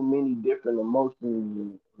so many different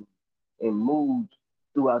emotions and moods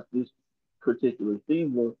throughout this particular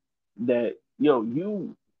season that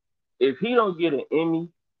you if he don't get an Emmy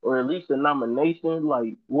or at least a nomination,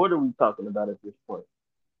 like what are we talking about at this point?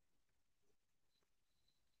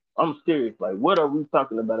 I'm serious. Like what are we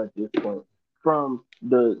talking about at this point? From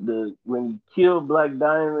the when he killed Black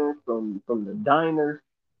Diamond, from the diners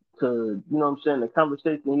to what I'm saying, the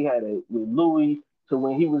conversation he had with Louis to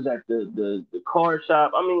when he was at the car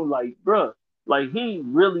shop. I mean, like, bruh, like he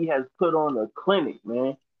really has put on a clinic,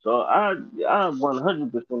 man. So I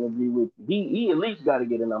 100% agree with you. He at least got to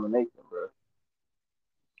get a nomination, bro.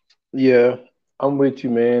 Yeah, I'm with you,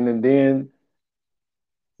 man. And then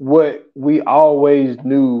what we always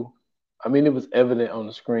knew, I mean, it was evident on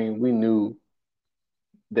the screen. We knew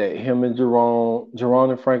that him and Jerome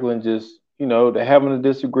and Franklin just, they're having a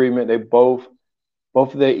disagreement. They both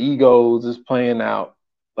of their egos is playing out.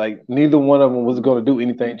 Like neither one of them was Mm-hmm. going to do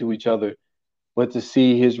anything to each other, but to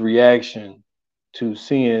see his reaction to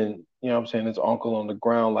seeing, what I'm saying, his uncle on the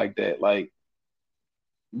ground like that, like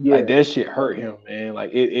Yeah, that shit hurt him, man.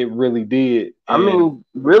 Like it really did. I And mean,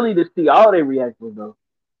 really to see all their reactions though.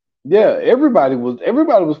 yeah, everybody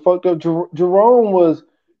was fucked up. Jerome was,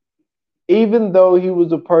 even though he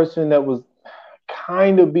was a person that was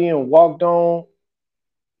kind of being walked on,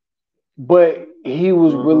 but he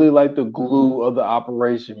was Mm-hmm. really like the glue of the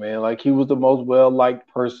operation, man. Like he was the most well liked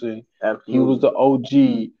person. He was Absolutely. the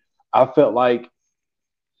OG. I felt like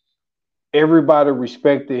everybody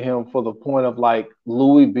respected him for the point of like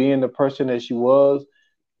Louis being the person that she was.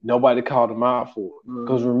 Nobody called him out for it.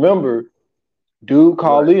 Because Mm-hmm. remember, dude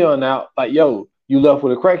called Right. Leon out like, "Yo, you left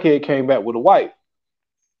with a crackhead, came back with a wife."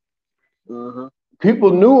 Mm-hmm.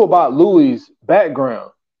 People knew about Louis'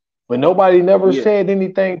 background, but nobody never Yeah. said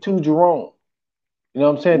anything to Jerome. You know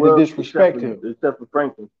what I'm saying? To Well, disrespect him. except for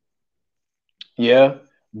Franklin. Yeah,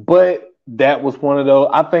 but that was one of those.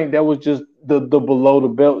 I think that was just the below the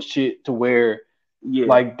belt shit to where Yeah.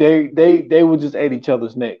 like they would just at each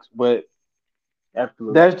other's necks. But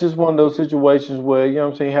Absolutely. that's just one of those situations where you know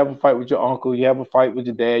what I'm saying. You have a fight with your uncle, you have a fight with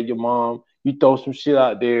your dad, your mom. You throw some shit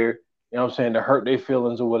out there. You know what I'm saying to hurt their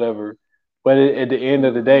feelings or whatever. But at the end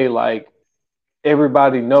of the Mm-hmm. day, like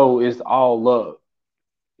everybody know it's all love.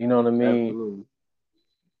 You know what I mean? Absolutely.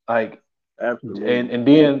 Like Absolutely. and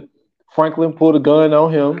then Franklin pulled a gun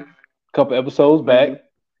on him a couple episodes Mm-hmm. back.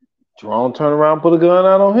 Jerome turned around, put a gun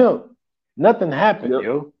out on him. Nothing happened, Yep.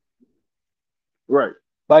 yo. Right.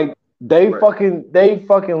 Like they Right.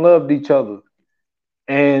 fucking loved each other.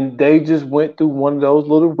 And they just went through one of those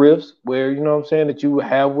little rifts where, you know what I'm saying, that you would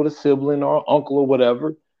have with a sibling or uncle or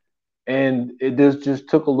whatever. And it just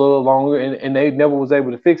took a little longer and they never was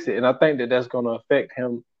able to fix it. And I think that that's going to affect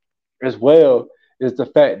him as well, is the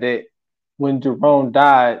fact that when Jerome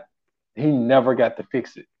died, he never got to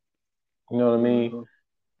fix it. You know what I mean? Mm-hmm.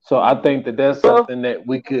 So I Mm-hmm. think that that's Well, something that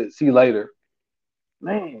we could see later.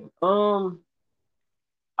 man,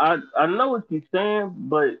 I know what you're saying,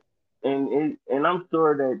 but and I'm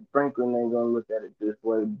sure that Franklin ain't gonna look at it this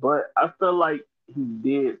way, but I feel like he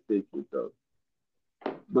did fix it though,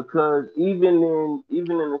 because even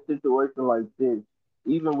in a situation like this,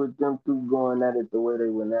 even with them two going at it the way they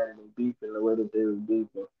went at it and beefing the way that they were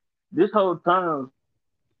beefing, this whole time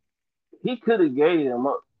he could have gave them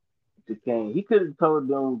up to Kane. He could have told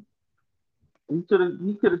them. He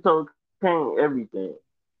could have told Kane everything.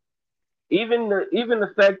 Even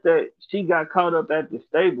the fact that she got caught up at the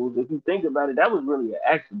stables, if you think about it, that was really an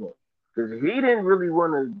accident. Because he didn't really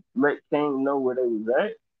want to let Kane know where they was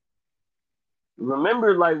at.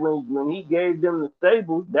 Remember, like when he gave them the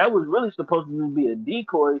stables, that was really supposed to be a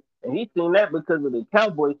decoy, and he seen that because of the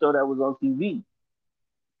cowboy show that was on TV.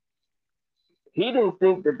 He didn't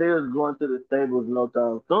think that they was going to the stables no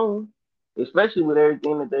time soon, especially with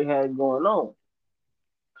everything that they had going on.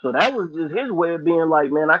 So that was just his way of being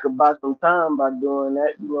like, man, I could buy some time by doing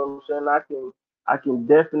that. You know what I'm saying? I can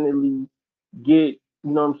definitely get,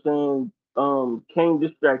 you know what I'm saying, Kane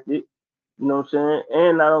distracted, you know what I'm saying?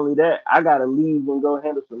 And not only that, I gotta leave and go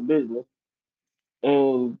handle some business.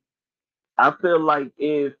 And I feel like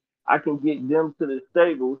if I can get them to the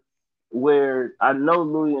stables where I know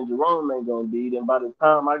Louis and Jerome ain't gonna be, then by the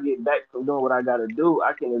time I get back from doing what I gotta do,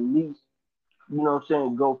 I can at least what I'm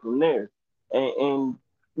saying, go from there. And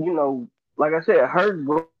like I said, her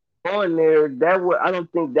going there, I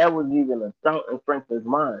don't think that was even a thought in Franklin's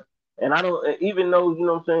mind. And I don't even though, what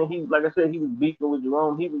I'm saying, he like I said, he was beefing with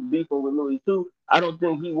Jerome, he was beefing with Louis too. I don't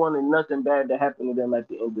think he wanted nothing bad to happen to them at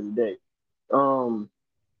the end of the day. Um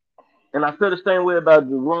and I feel the same way about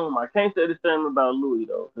Jerome. I can't say the same about Louis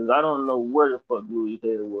though, because I don't know where the fuck Louis'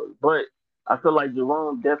 head was. But I feel like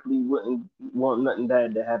Jerome definitely wouldn't want nothing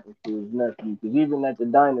bad to happen to his nephew. Because even at the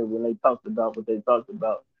diner, when they talked about what they talked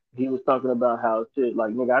about, he was talking about how shit,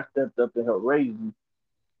 like, nigga, I stepped up and helped raise you.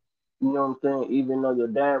 You know what I'm saying? Even though your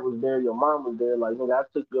dad was there, your mom was there, like, nigga, I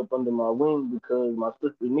took you up under my wing because my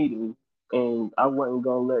sister needed me. And I wasn't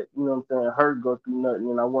gonna let, you know what I'm saying, her go through nothing,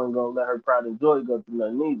 and I wasn't gonna let her pride and joy go through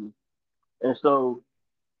nothing either. And so,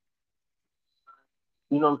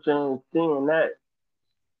 you know what I'm saying, seeing that,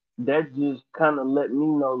 that just kind of let me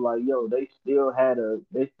know, like, yo, they still had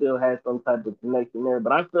some type of connection there.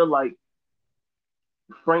 But I feel like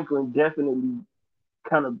Franklin definitely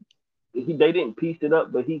kind of, they didn't piece it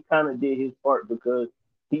up, but he kind of did his part because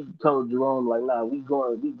he told Jerome, like, nah, we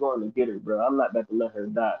going to get her, bro. I'm not about to let her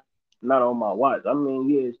die. Not on my watch. I mean,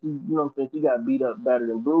 yeah, she, you know what I'm saying, she got beat up, battered,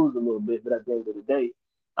 and bruised a little bit, but at the end of the day,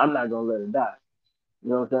 I'm not gonna let her die. You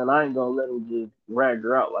know what I'm saying? I ain't gonna let him just rag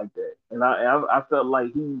her out like that. And I felt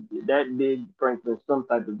like that did Franklin some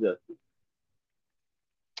type of justice.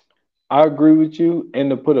 I agree with you. And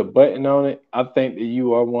to put a button on it, I think that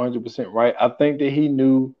you are 100% right. I think that he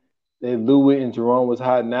knew that Louis and Jerome was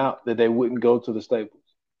hiding out, that they wouldn't go to the Staples.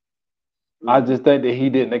 I Hmm. just think that he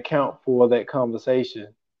didn't account for that conversation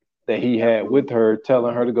that he had with Absolutely. her,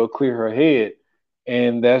 telling her to go clear her head.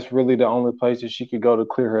 And that's really the only place that she could go to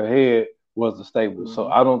clear her head was the Staples. So Hmm.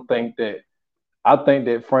 I don't think that, I think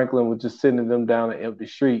that Franklin was just sending them down an empty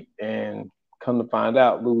street, and come to find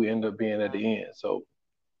out, Louis ended up being at the end. So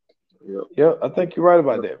Yep. yeah, I think you're right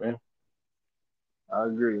about Yep. that, man. I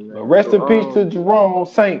agree, But man. rest So in peace to Jerome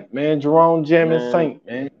Saint, man. Jerome Jamming man, Saint,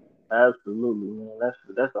 man. absolutely, man.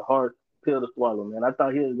 That's a hard pill to swallow, man. I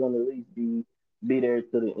thought he was gonna at least be there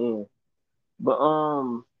to the end. But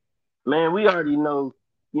man, we already know,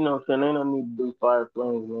 you know what I'm saying, they don't need to do Fire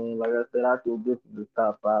Flames, man. Like I said, I think this is the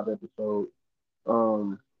top five episode.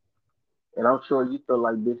 Um and I'm sure you feel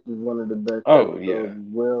like this is one of the best Oh episodes yeah.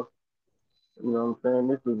 as well. You know what I'm saying?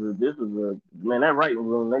 This is a man, that writing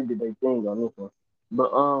room, they did their thing on this one.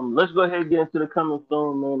 But let's go ahead and get into the coming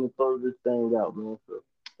soon, man, and close this thing out, man. So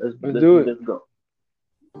Let's do it. let's go.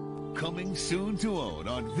 Coming soon to own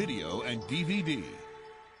on video and DVD.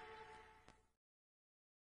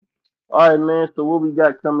 All right, man. So what we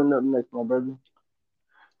got coming up next, my brother?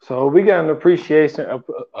 So we got an appreciation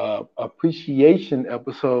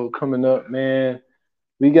episode coming up, man.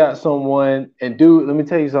 We got someone, and dude, let me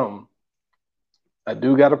tell you something. I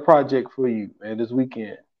do got a project for you, man, this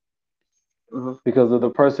weekend Hmm. because of the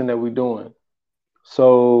person that we're doing.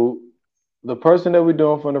 So the person that we're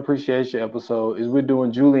doing for an appreciation episode is we're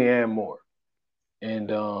doing Julianne Moore. And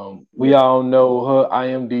we Yeah, all know her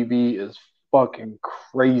IMDb is fucking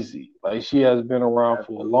crazy. Like she has been around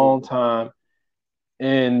for a long absolutely. time,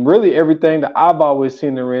 and really everything that I've always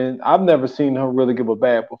seen her in, I've never seen her really give a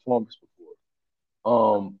bad performance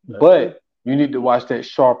before. That's true. But you need to watch that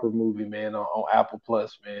Sharper movie, man, on Apple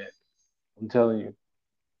Plus, man. I'm telling you,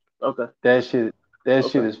 Okay, that shit, that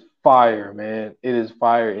shit okay. is fire, man. It is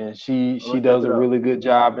fire, and I'm she gonna check does it a out. really good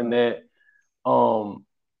job in that. Um,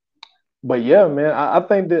 But yeah, man, I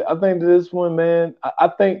think that this one, man, I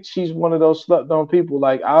think she's one of those slept on people.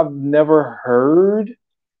 Like I've never heard.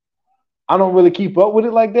 I don't really keep up with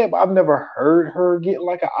it like that, but I've never heard her get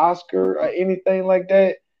like an Oscar or anything like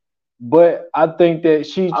that. But I think that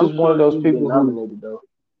she's I'm just one of sure those she's been people who nominated though.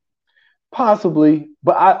 possibly,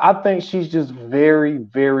 but I think she's just very,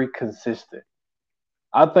 very consistent.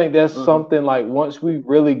 I think that's Hmm. something like once we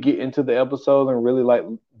really get into the episode and really like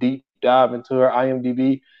deep dive into her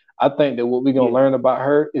IMDb, I think that what we're gonna Yeah, learn about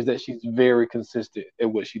her is that she's very consistent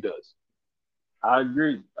at what she does. I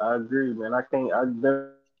agree. I agree, man. I can't. I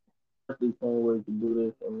definitely can't wait to do this. And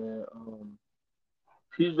then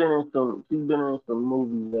she's been in some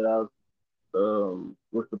movies that I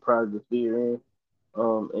was surprised to see her in.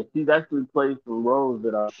 And she's actually played some roles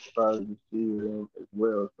that I was surprised to see her in as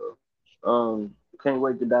well. So, can't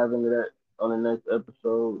wait to dive into that on the next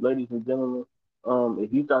episode, ladies and gentlemen.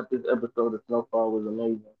 If you thought this episode of Snowfall was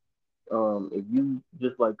amazing, if you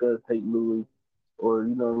just like us hate Louis, or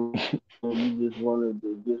you know what I'm saying, you just wanted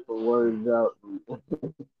to get some words out, you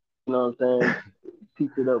know what I'm saying,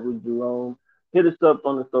 piece it up with Jerome. Hit us up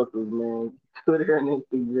on the socials, man. Twitter and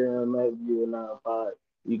Instagram at VA9Pod.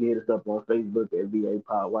 You can hit us up on Facebook at VA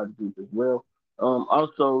Pod Watch Group as well.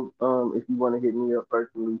 Also, if you want to hit me up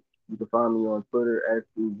personally, you can find me on Twitter at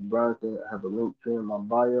Steve Bronson. I have a link to in my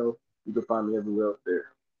bio. You can find me everywhere else there.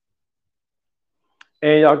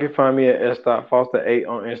 And y'all can find me at s.foster8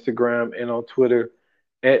 on Instagram and on Twitter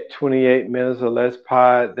at 28 minutes or less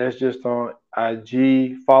pod. That's just on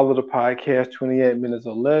IG. Follow the podcast 28 minutes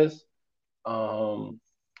or less. Um,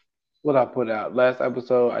 what I put out last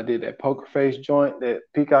episode, I did that poker face joint, that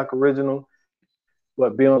Peacock original.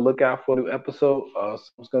 be on the lookout for a new episode.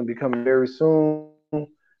 It's gonna be coming very soon.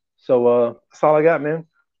 So that's all I got, man.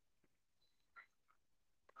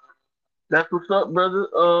 That's what's up, brother.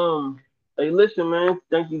 Hey, listen, man.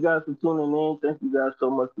 Thank you guys for tuning in. Thank you guys so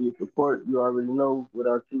much for your support. You already know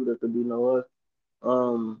without you there could be no us.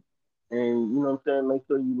 Um, and you know what I'm saying. Make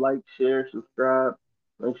sure you like, share, subscribe.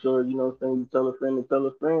 Make sure you know what I'm saying. You tell a friend to tell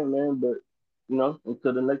a friend, man. But you know,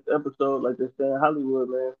 until the next episode, like they say in Hollywood,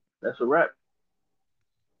 man. That's a wrap.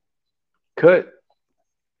 Cut.